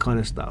children, that kind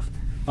of stuff.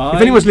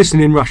 If anyone's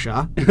listening in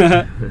Russia,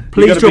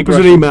 please drop us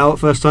an email at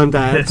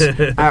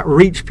firsttimedads at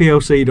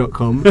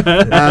reachplc.com.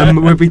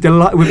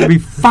 We'd be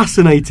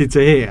fascinated to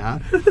hear.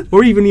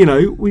 Or even, you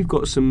know, we've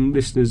got some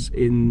listeners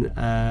in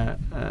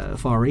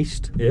Far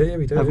East. Yeah,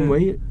 we do. Haven't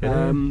we?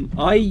 Yeah.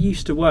 I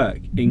used to work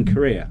in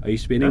Korea. I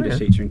used to be an English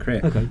teacher in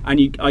Korea. Okay.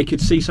 And I could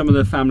see some of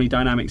the family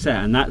dynamics there,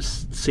 and that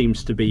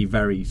seems to be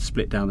very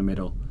split down the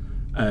middle.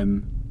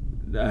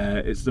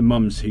 It's the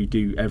mums who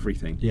do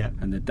everything,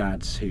 and the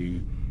dads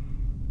who...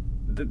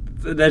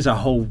 There's a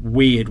whole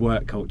weird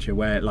work culture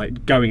where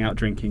like going out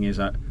drinking is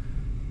a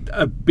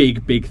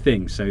big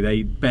thing, so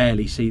they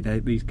barely see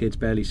these kids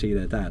barely see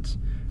their dads,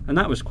 and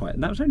that was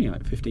only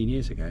like 15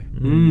 years ago.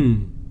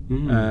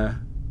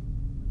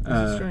 That's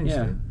a strange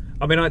thing.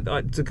 I mean,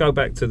 I to go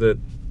back to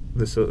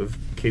the sort of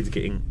kids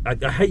getting, I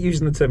hate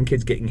using the term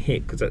kids getting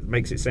hit because that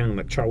makes it sound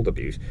like child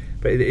abuse,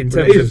 but in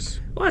terms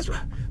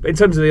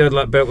of the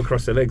like belt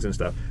across their legs and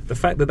stuff, the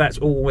fact that that's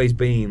always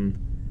been,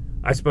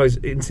 I suppose,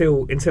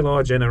 until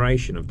our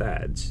generation of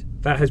dads,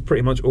 that has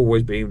pretty much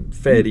always been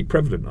fairly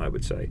prevalent, I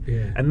would say.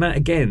 Yeah. And that,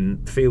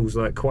 again, feels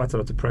like quite a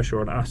lot of pressure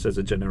on us as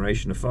a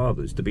generation of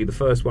fathers to be the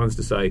first ones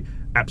to say,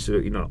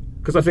 absolutely not.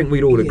 Because I think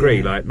we'd all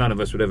agree, like, none of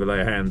us would ever lay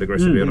a hand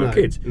aggressively on our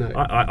kids. No.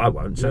 I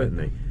won't,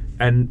 certainly.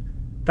 And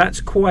that's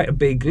quite a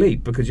big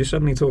leap, because you're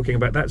suddenly talking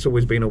about that's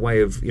always been a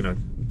way of, you know,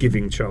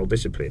 giving child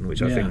discipline,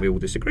 which I think we all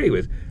disagree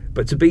with.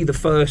 But to be the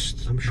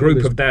first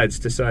group of dads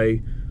to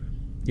say...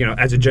 You know,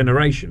 as a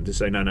generation, to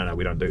say no,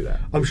 we don't do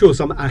that. I'm sure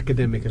some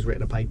academic has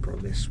written a paper on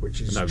this,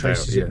 which is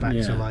traces it back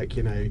to like,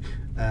 you know,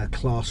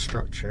 class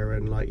structure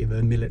and like, you know,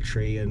 the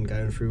military and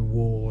going through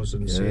wars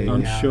and seeing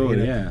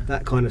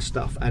that kind of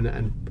stuff,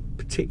 and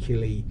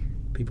particularly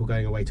people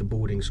going away to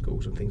boarding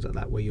schools and things like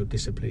that, where you're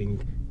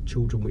disciplining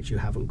children which you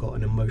haven't got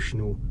an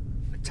emotional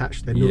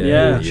attached. They're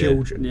not your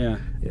children,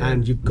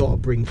 and you've got to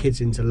bring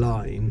kids into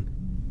line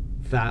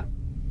that,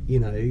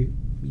 you know, you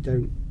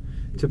don't.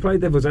 To play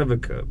devil's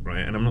advocate,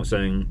 right? And I'm not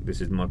saying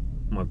this is my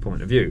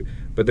point of view,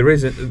 but there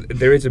is a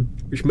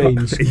which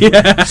means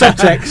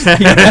subtext.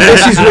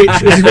 This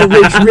is what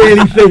Rich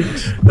really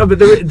thinks. No, but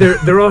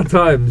there are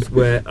times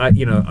where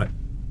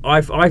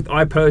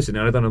I personally,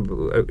 I don't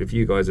know if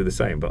you guys are the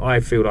same, but I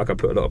feel like I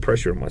put a lot of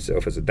pressure on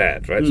myself as a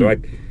dad, right? So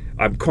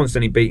I'm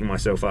constantly beating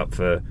myself up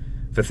for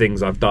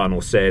things I've done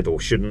or said or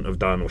shouldn't have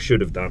done or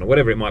should have done or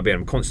whatever it might be.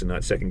 I'm constantly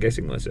like second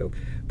guessing myself.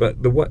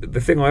 But the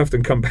thing I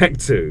often come back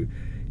to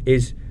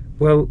is,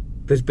 well,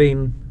 there's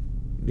been,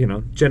 you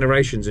know,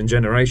 generations and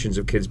generations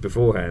of kids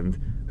beforehand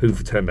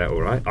who've turned out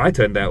all right. I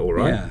turned out all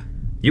right. Yeah.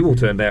 You all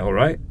turned out all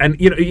right. And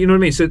you know what I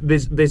mean? So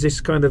there's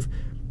this kind of,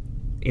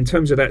 in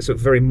terms of that sort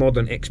of very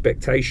modern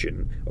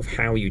expectation of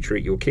how you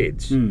treat your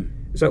kids.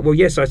 It's like, well,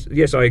 yes,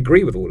 I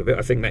agree with all of it.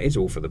 I think that is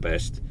all for the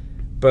best.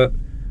 But,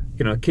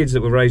 you know, kids that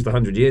were raised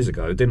 100 years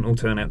ago didn't all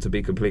turn out to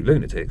be complete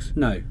lunatics.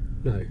 No.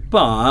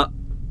 But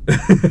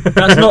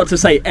that's not to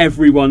say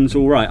everyone's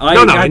all right.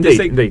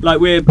 Indeed. Like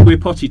we're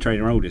potty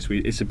training our oldest.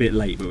 It's a bit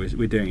late, but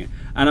we're doing it.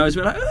 And I was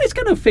like, it's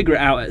going to figure it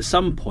out at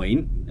some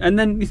point. And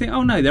then you think,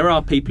 oh no, there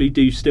are people who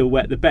do still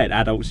wet the bed.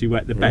 Adults who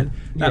wet the bed.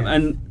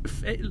 And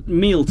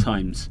meal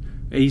times.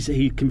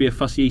 He can be a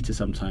fussy eater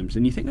sometimes,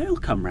 and you think he'll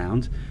come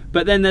round.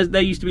 But then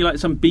there used to be like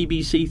some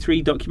BBC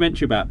 3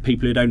 documentary about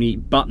people who don't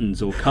eat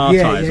buttons or car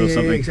tyres or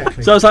something.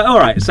 Exactly. So I was like, all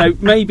right, so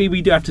maybe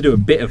we do have to do a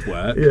bit of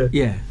work.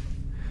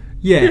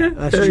 Yeah,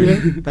 that's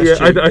true.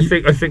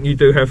 I think you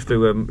do have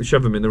to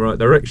shove them in the right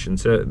direction,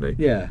 certainly.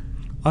 Yeah,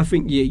 I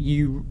think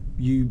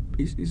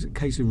it's a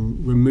case of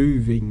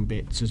removing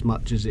bits as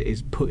much as it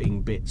is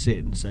putting bits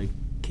in. So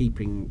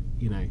keeping,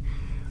 you know,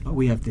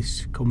 we have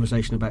this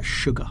conversation about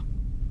sugar.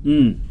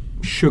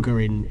 sugar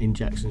in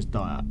Jackson's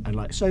diet, and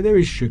like so there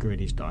is sugar in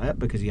his diet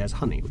because he has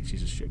honey, which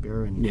is a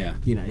sugar, and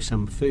you know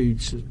some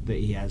foods that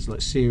he has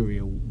like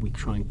cereal. We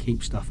try and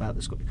keep stuff out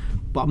that's got,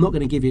 but I'm not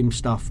going to give him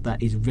stuff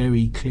that is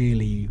very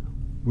clearly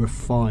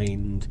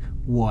refined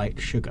white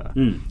sugar,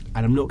 and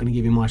I'm not going to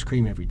give him ice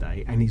cream every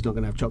day, and he's not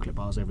going to have chocolate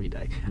bars every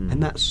day,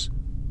 and that's.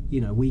 You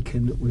know, we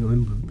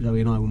remember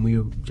Zoe and I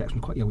when Jackson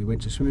was quite young, we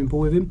went to a swimming pool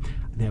with him,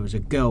 and there was a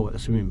girl at the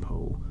swimming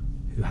pool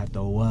who had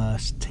the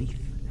worst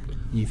teeth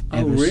you've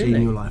ever seen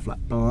in your life, like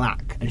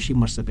black, and she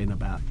must have been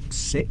about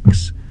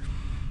 6.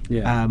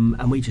 Yeah.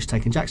 And we just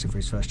taken Jackson for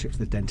his first trip to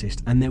the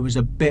dentist, and there was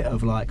a bit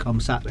of like,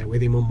 I'm sat there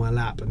with him on my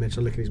lap, and then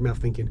to look at his mouth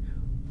thinking,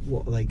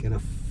 what are they going to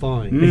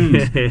find?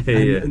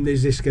 And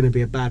is this going to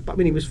be a bad? But I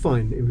mean, he was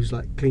fine. It was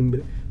like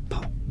clean,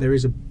 but there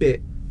is a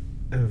bit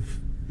of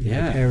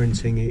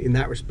parenting in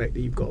that respect that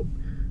you've got.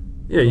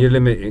 You're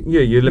limiting.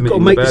 You've got to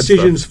make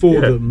decisions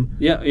for them.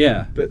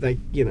 Yeah. But they,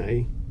 you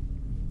know.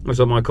 That's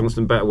like my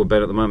constant battle with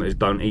Ben at the moment is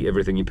don't eat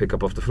everything you pick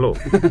up off the floor.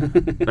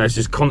 That's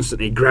just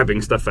constantly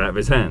grabbing stuff out of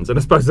his hands. And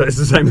I suppose that's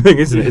the same thing,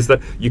 isn't it? It's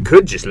that you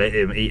could just let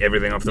him eat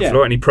everything off the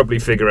floor and he'd probably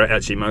figure out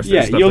actually most of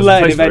the stuff you'll doesn't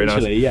learn taste very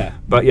eventually, nice.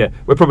 But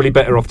we're probably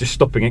better off just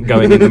stopping it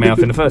going in the mouth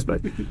in the first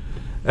place.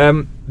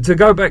 To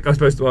go back, I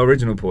suppose, to our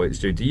original point,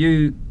 Stu, do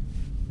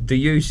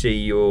you see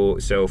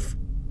yourself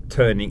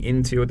turning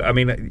into your... I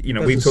mean, you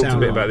know, we've talked a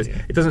bit about this.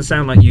 It doesn't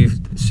sound like you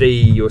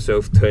see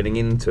yourself turning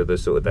into the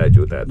sort of dad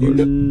your dad was.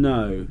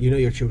 No. You know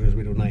your children's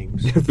middle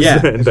names.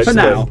 For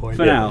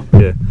now.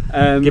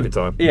 Yeah. Give it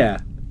time. Yeah.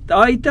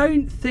 I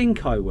don't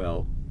think I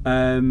will.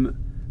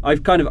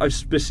 I've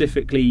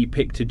specifically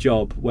picked a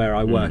job where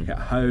I work at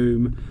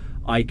home.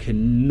 I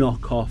can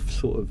knock off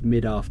sort of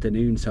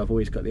mid-afternoon, so I've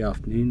always got the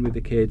afternoon with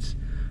the kids.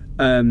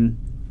 And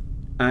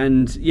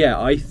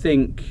I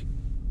think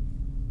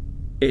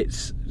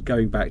it's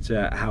going back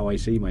to how I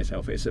see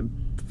myself. It's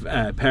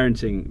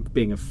parenting,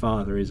 being a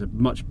father is a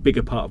much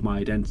bigger part of my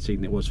identity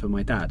than it was for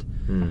my dad.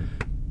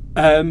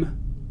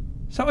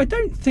 So I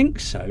don't think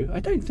so.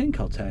 I don't think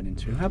I'll turn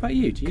into him. How about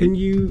you? Do you? Can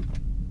you?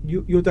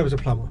 Your dad was a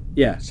plumber.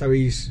 Yeah. So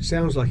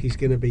sounds like he's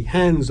going to be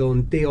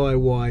hands-on,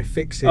 DIY,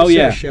 fix it,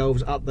 set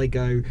shelves, up they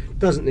go.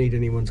 Doesn't need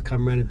anyone to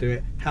come around and do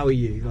it. How are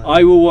you? Like,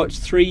 I will watch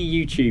 3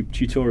 YouTube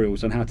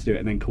tutorials on how to do it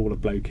and then call a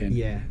bloke in.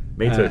 Yeah.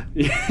 Me too.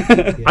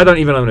 I don't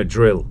even own a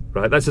drill,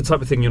 right? That's the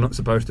type of thing you're not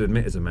supposed to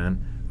admit as a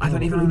man. I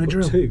don't even own a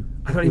drill. 2.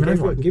 I don't even own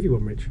one. I can give you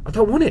one, Rich. I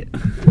don't want it.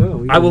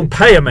 Well, I will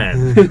pay a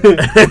man.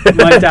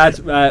 My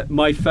dad,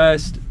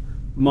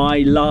 my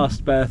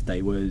last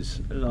birthday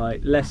was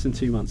like less than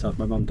 2 months after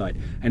my mum died,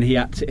 and he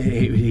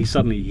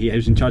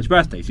was in charge of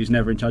birthdays. He was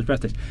never in charge of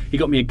birthdays. He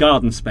got me a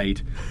garden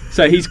spade,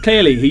 so he's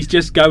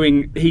just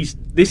going.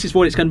 This is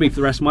what it's going to be for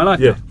the rest of my life.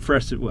 Yeah. For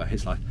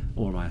his life,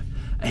 all my life.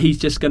 He's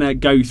just going to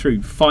go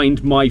through,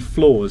 find my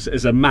flaws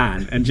as a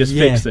man, and just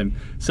fix them.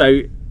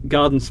 So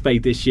garden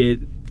spade this year.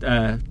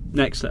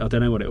 Next, I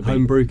don't know what it'll be.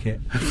 Homebrew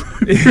kit.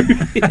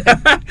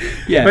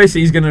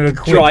 Basically, he's going to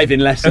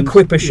driving lessons.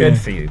 Equip a shed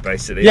for you,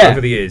 basically,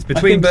 over the years.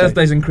 Between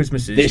birthdays and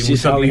Christmases, you will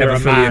suddenly have a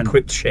fully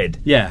equipped shed.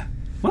 Yeah.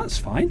 Well, that's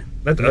fine.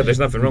 There's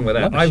nothing wrong with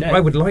that. I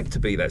would like to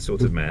be that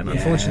sort of man. Yeah.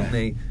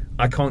 Unfortunately,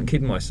 I can't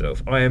kid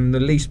myself. I am the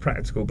least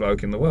practical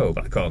bloke in the world.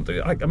 I can't do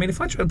it. I mean, if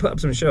I try to put up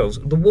some shelves,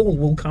 the wall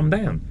will come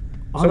down.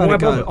 I've had a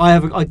go.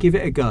 I give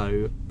it a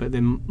go, but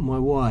then my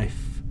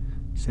wife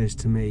says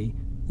to me,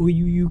 well,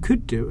 you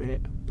could do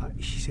it, but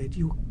she said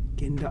you'll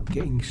end up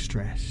getting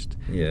stressed,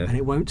 and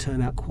it won't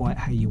turn out quite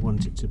how you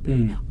want it to be.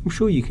 I'm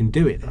sure you can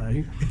do it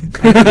though.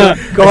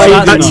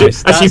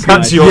 As she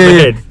pats you on the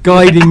head,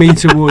 guiding me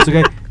towards.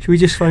 Okay, should we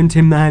just phone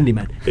Tim the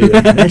handyman?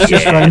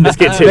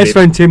 Let's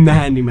phone Tim the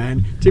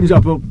handyman. Tim's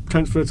up. I'll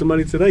transfer some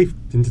money today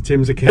into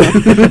Tim's account.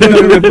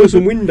 I put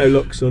some window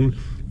locks on.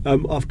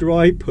 After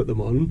I put them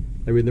on,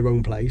 they were in the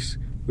wrong place.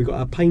 We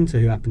got a painter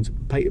who happened to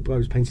paint. I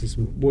was painting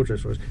some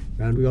wardrobes for us,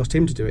 and we asked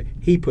him to do it.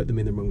 He put them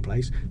in the wrong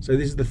place. So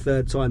this is the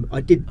 3rd time.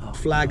 I did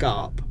flag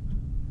up.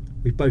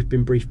 We've both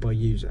been briefed by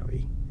you,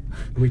 Zoe,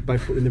 and we've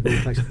both put them in the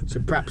wrong place.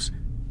 So perhaps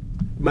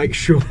make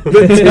sure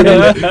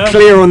that Tim's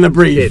clear on the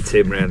brief. Get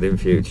Tim round in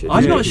future.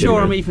 I'm not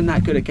sure I'm even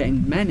that good at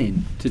getting men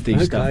in to do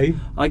stuff.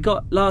 I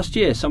got last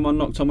year, someone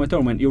knocked on my door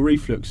and went, "Your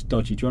roof looks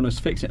dodgy, do you want us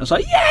to fix it?" I was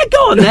like, "Yeah,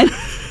 go on then."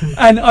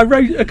 And I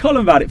wrote a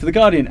column about it for The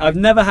Guardian. I've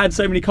never had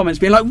so many comments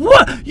being like,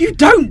 "What? You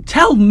don't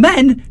tell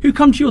men who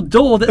come to your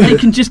door that they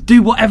can just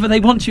do whatever they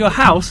want to your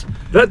house."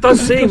 That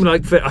does seem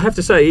like, I have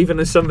to say, even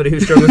as somebody who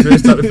struggles with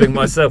this type of thing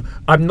myself,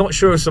 I'm not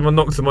sure if someone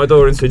knocked on my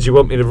door and said, "You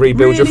want me to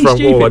rebuild your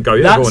front wall?" I'd go,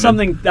 "Yeah, go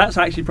on." That's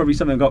actually probably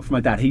something I got from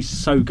my dad. He's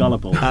so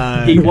gullible.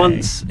 He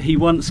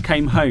once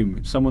came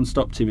home. Someone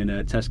stopped him in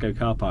a Tesco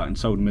car park and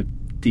sold him a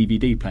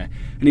DVD player,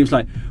 and he was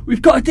like,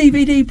 "We've got a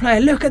DVD player.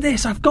 Look at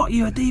this. I've got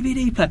you a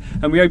DVD player."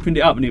 And we opened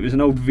it up, and it was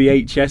an old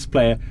VHS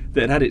player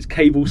that had its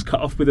cables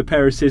cut off with a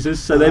pair of scissors.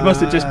 So there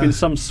must have just been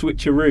some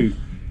switcheroo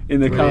in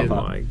the car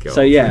park. My God,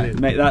 so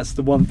mate, that's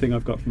the one thing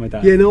I've got from my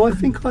dad. Yeah, no, I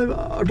think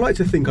I'd like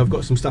to think I've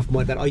got some stuff from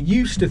my dad. I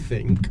used to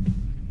think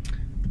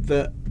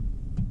that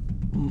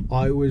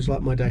I was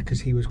like my dad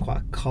because he was quite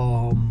a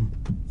calm,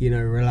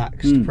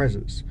 relaxed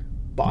presence.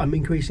 but I'm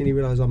increasingly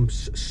realise I'm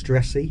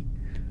stressy.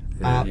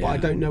 But I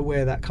don't know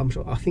where that comes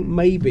from. I think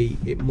maybe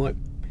it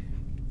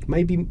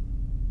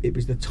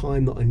was the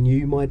time that I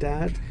knew my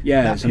dad.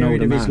 Yeah, that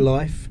period of his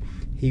life,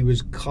 he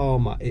was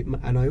calmer.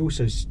 And I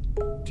also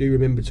do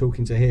remember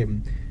talking to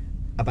him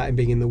about him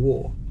being in the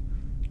war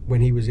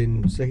when he was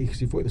in, because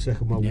he fought in the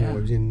Second World War. He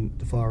was in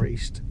the Far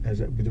East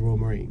with the Royal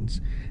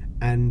Marines,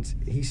 and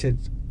he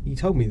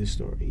told me the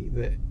story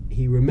that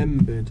he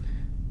remembered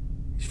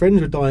his friends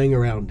were dying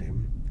around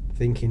him,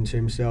 thinking to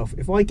himself,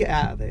 if I get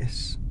out of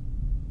this,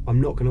 I'm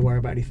not going to worry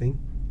about anything.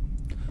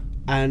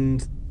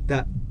 And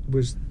that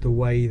was the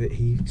way that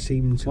he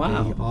seemed to be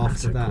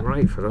after that.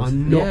 Great philosophy.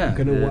 I'm not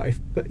going to worry.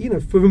 But,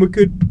 from a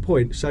good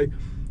point. So,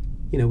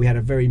 we had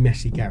a very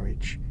messy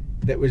garage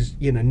that was,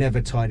 never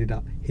tidied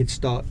up. He'd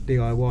start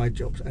DIY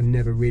jobs and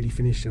never really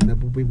finish them. There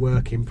would be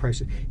work in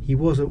process. He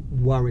wasn't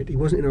worried. He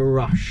wasn't in a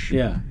rush.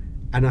 Yeah.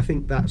 And I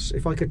think that's,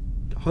 if I could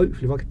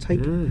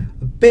take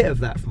a bit of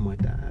that from my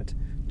dad,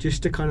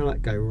 just to kind of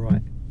like go,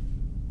 right,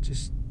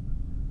 just...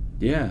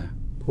 Yeah.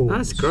 Pause.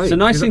 That's great. It's a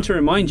nice thing to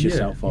remind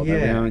yourself of,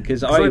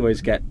 because I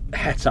always get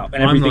het up,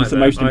 and everything's the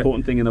most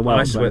important thing in the world.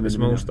 I sweat the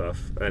small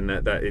stuff, and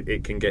that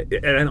it can get.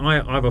 And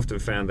I've often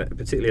found that,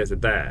 particularly as a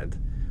dad,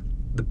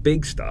 the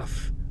big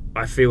stuff,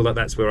 I feel like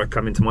that's where I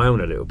come into my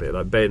own a little bit.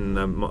 Like Ben,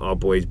 our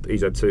boy,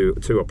 he's had two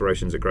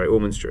operations at Great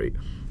Ormond Street,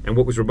 and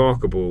what was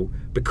remarkable,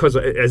 because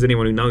as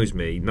anyone who knows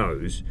me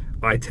knows,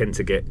 I tend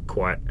to get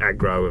quite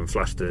aggro and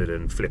flustered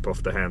and flip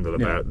off the handle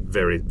about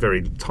very,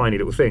 very tiny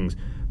little things.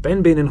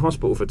 Ben being in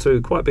hospital for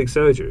 2 quite big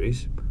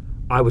surgeries,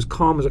 I was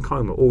calm as a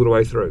coma all the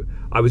way through.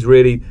 I was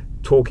really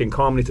talking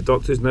calmly to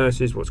doctors,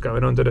 nurses, what's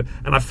going on,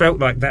 and I felt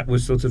like that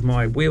was sort of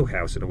my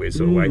wheelhouse in a weird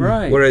sort of way.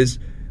 Right. Whereas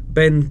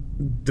Ben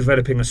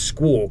developing a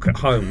squawk at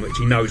home, which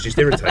he knows just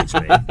irritates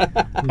me,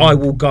 I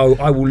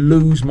will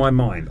lose my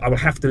mind. I will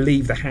have to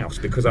leave the house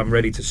because I'm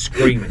ready to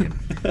scream at him,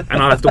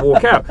 and I'll have to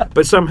walk out.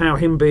 But somehow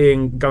him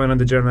going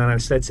under general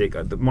anaesthetic,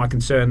 my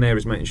concern there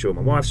is making sure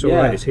my wife's all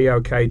right. Is he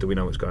okay? Do we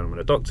know what's going on with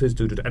the doctors?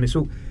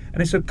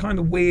 And it's a kind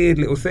of weird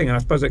little thing. And I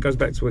suppose that goes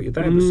back to what your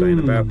dad was saying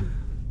about,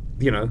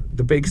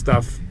 the big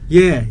stuff,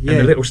 and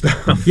the little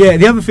stuff. Yeah,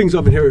 the other things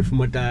I've inherited from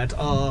my dad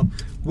are,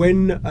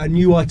 when a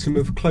new item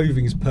of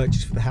clothing is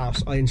purchased for the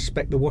house, I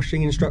inspect the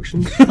washing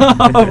instructions.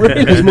 Oh,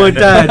 really? Because my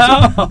dad,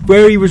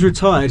 where he was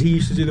retired, he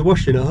used to do the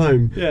washing at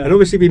home, and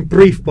obviously been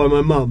briefed by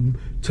my mum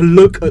to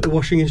look at the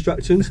washing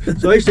instructions.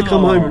 So I used to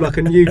come home with like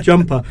a new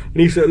jumper, and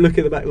he used to look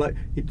at the back, like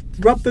he'd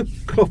rub the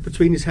cloth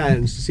between his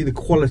hands to see the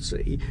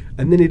quality,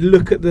 and then he'd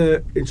look at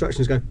the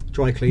instructions and go,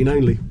 dry clean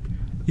only.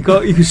 You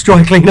can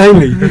dry clean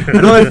only.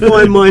 And I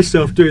find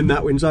myself doing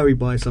that when Zoe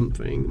buys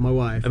something, my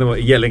wife. And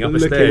then yelling up the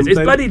stairs, it's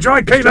bloody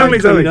dry clean only,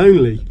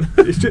 Zoe.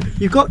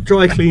 You've got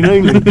dry clean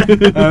only.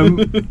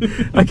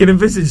 I can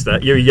envisage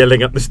that, you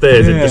yelling up the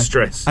stairs in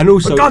distress. And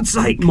also, for God's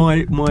sake,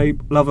 my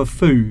love of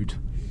food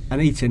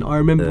and eating. I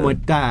remember my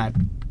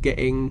dad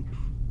getting,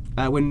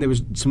 when there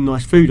was some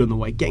nice food on the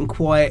way, getting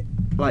quite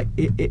like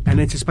an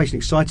anticipation,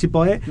 excited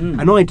by it.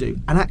 And I do.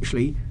 And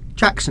actually,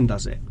 Jackson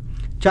does it.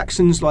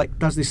 Jackson's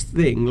does this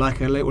thing like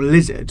a little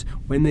lizard.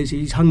 When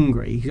he's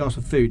hungry, he asks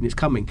for food and it's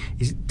coming.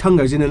 His tongue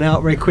goes in and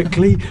out very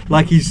quickly,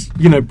 like he's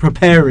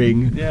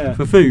preparing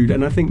for food.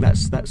 And I think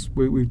that's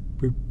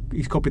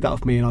he's copied that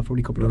off me, and I've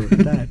probably copied it off my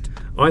dad.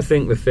 I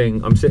think the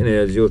thing, I'm sitting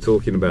here as you're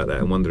talking about that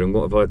and wondering,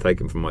 what have I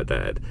taken from my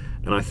dad?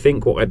 And I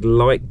think what I'd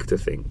like to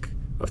think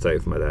I've taken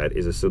from my dad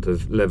is a sort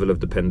of level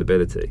of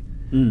dependability.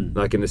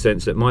 Like in the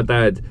sense that my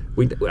dad,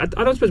 I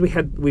don't suppose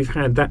we've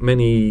had that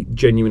many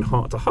genuine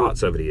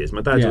heart-to-hearts over the years.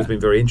 My dad's always been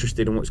very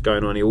interested in what's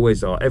going on. He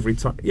always are, every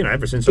time,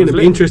 ever since I was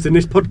little. Interested in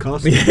this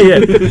podcast.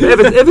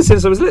 Ever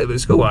since I was little at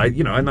school, I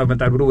know my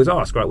dad would always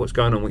ask, right, what's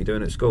going on, what are you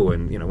doing at school?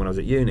 And when I was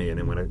at uni, and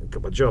then when I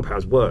got my job,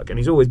 how's work? And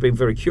he's always been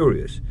very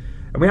curious.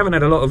 And we haven't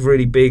had a lot of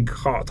really big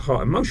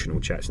heart-to-heart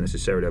emotional chats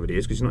necessarily over the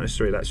years, because he's not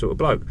necessarily that sort of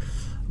bloke.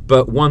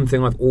 But one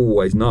thing I've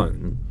always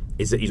known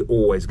is that he's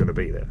always going to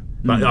be there.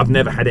 Like, I've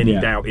never had any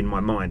doubt in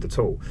my mind at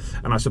all.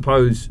 And I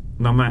suppose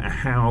no matter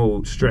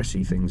how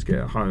stressy things get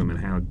at home and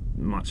how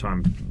much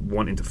I'm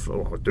wanting to fly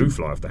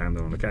off the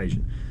handle on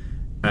occasion,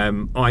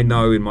 I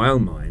know in my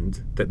own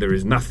mind that there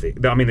is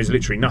nothing. I mean, there's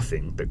literally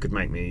nothing that could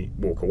make me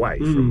walk away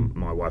from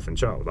my wife and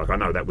child. Like, I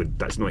know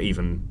that's not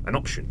even an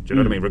option. Do you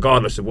know what I mean?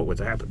 Regardless of what were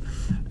to happen.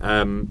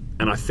 And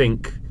I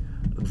think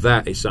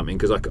that is something,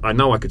 because I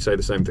know I could say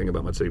the same thing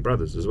about my 2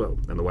 brothers as well,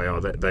 and the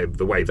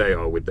way they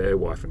are with their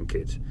wife and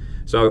kids.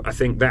 So I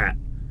think that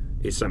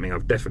is something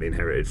I've definitely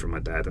inherited from my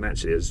dad, and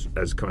actually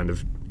as kind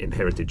of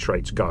inherited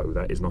traits go,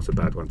 that is not a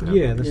bad one to have.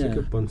 Yeah, that's a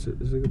good one to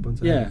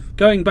have.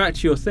 Going back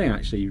to your thing,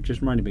 actually, you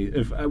just reminded me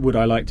of would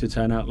I like to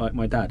turn out like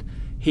my dad?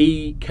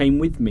 He came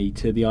with me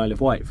to the Isle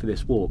of Wight for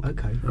this walk.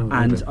 Okay.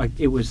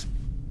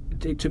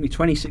 It took me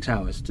 26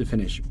 hours to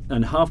finish,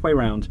 and halfway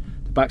round,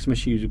 the backs of my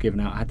shoes were given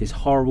out. I had this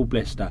horrible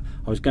blister.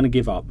 I was going to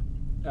give up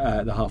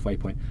the halfway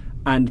point.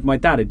 And my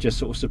dad had just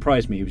sort of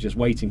surprised me. He was just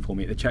waiting for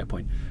me at the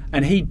checkpoint.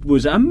 And he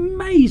was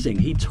amazing.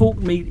 He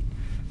talked me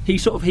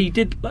he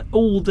did like,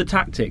 all the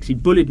tactics. He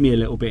bullied me a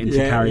little bit into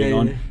carrying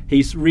on. Yeah.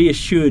 He's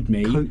reassured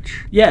me.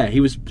 Coach. Yeah, he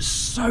was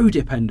so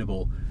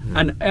dependable.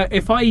 And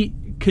if I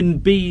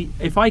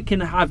can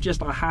have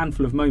just a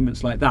handful of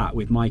moments like that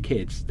with my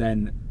kids,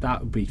 then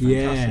that would be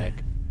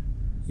fantastic.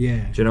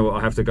 Yeah. Do you know what?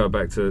 I have to go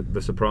back to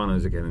The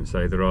Sopranos again and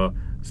say there are,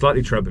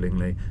 slightly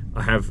troublingly,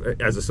 I have,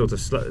 as a sort of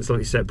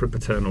slightly separate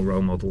paternal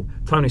role model,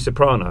 Tony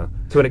Soprano,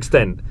 to an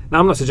extent. Now,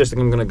 I'm not suggesting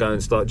I'm going to go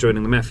and start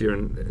joining the mafia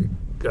and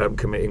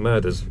committing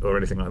murders or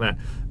anything like that,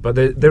 but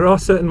there are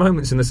certain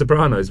moments in The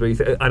Sopranos where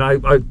you and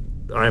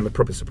I am a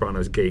proper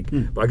Sopranos geek,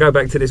 but I go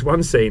back to this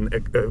one scene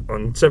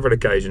on several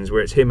occasions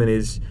where it's him and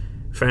his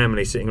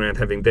family sitting around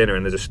having dinner,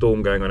 and there's a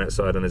storm going on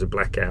outside and there's a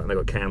blackout and they've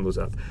got candles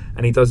up,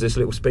 and he does this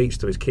little speech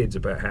to his kids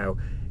about how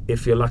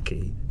if you're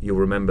lucky you'll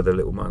remember the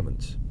little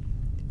moments,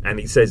 and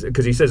he says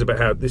about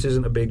how this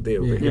isn't a big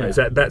deal, but, you know,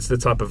 that's the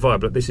type of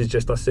vibe, like this is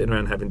just us sitting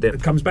around having dinner.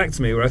 It comes back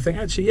to me where I think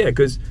actually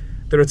because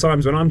there are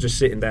times when I'm just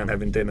sitting down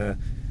having dinner,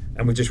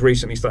 and we just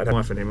recently started having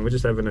with him, and we're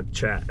just having a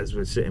chat as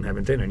we're sitting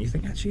having dinner, and you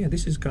think actually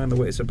this is kind of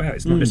what it's about.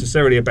 It's not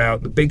necessarily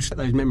about the big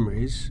those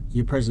memories,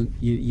 your present,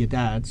 your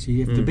dad's,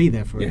 you have to be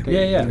there for it.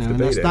 Yeah. You know, and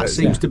that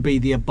seems to be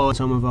the abide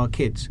time of our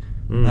kids.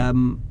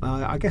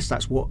 I guess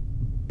that's what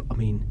I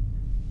mean.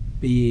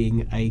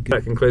 Being a good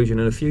that conclusion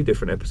in a few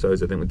different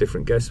episodes, I think, with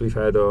different guests we've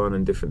had on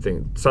and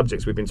different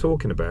subjects we've been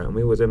talking about, and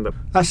we always end up.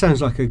 That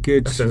sounds like a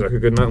good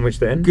note on which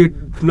to end.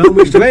 Good note on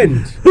which to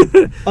end.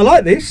 I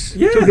like this.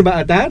 Yeah. Talking about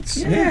our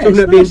dads. Yeah, Talking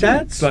about being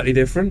dads. Slightly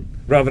different,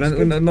 rather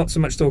than not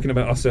so much talking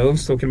about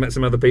ourselves, talking about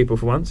some other people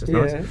for once. It's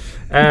nice.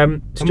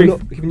 And we're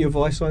not giving you a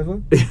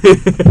voiceover.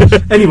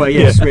 Anyway,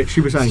 yes, Rich,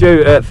 you were saying.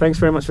 Stu, thanks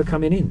very much for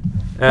coming in.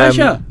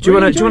 Pleasure. Do you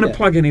want to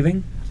plug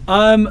anything? Go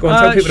on,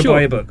 tell people to buy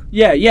your book.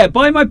 Yeah,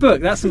 buy my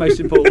book. That's the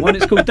most important one.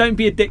 It's called Don't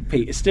Be a Dick,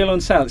 Pete. It's still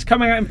on sale. It's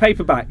coming out in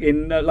paperback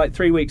in like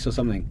 3 weeks or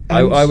something.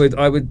 I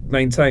would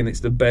maintain it's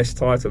the best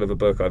title of a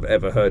book I've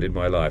ever heard in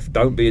my life.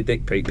 Don't Be a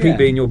Dick, Pete. Pete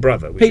being your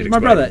brother. Pete's my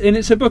brother, and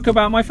it's a book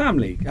about my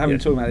family. Having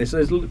talked about this,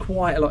 there's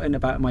quite a lot in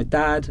about my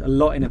dad, a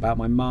lot in about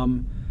my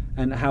mum,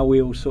 and how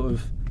we all sort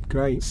of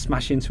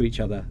smash into each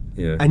other.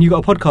 Yeah. And you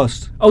got a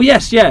podcast? Oh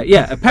yes, yeah,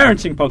 a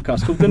parenting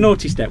podcast called The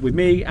Naughty Step with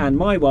me and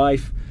my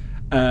wife.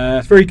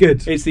 It's very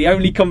good. It's the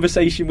only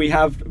conversation we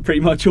have pretty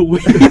much all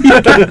week. That's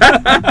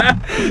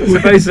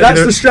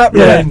the strap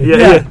line.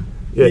 Yeah.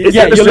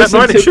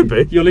 It should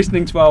be. You're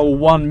listening to our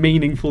one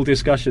meaningful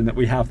discussion that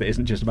we have that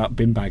isn't just about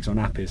bin bags on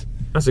appies.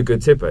 That's a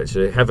good tip,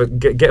 actually.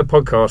 Get a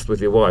podcast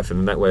with your wife,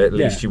 and that way at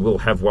least you will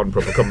have one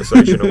proper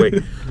conversation a week.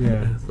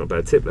 It's not a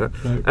bad tip, that.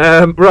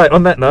 No. Right,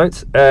 on that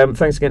note,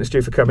 thanks again to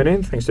Stu for coming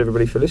in. Thanks to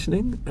everybody for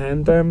listening,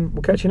 and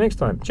we'll catch you next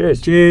time.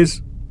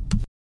 Cheers.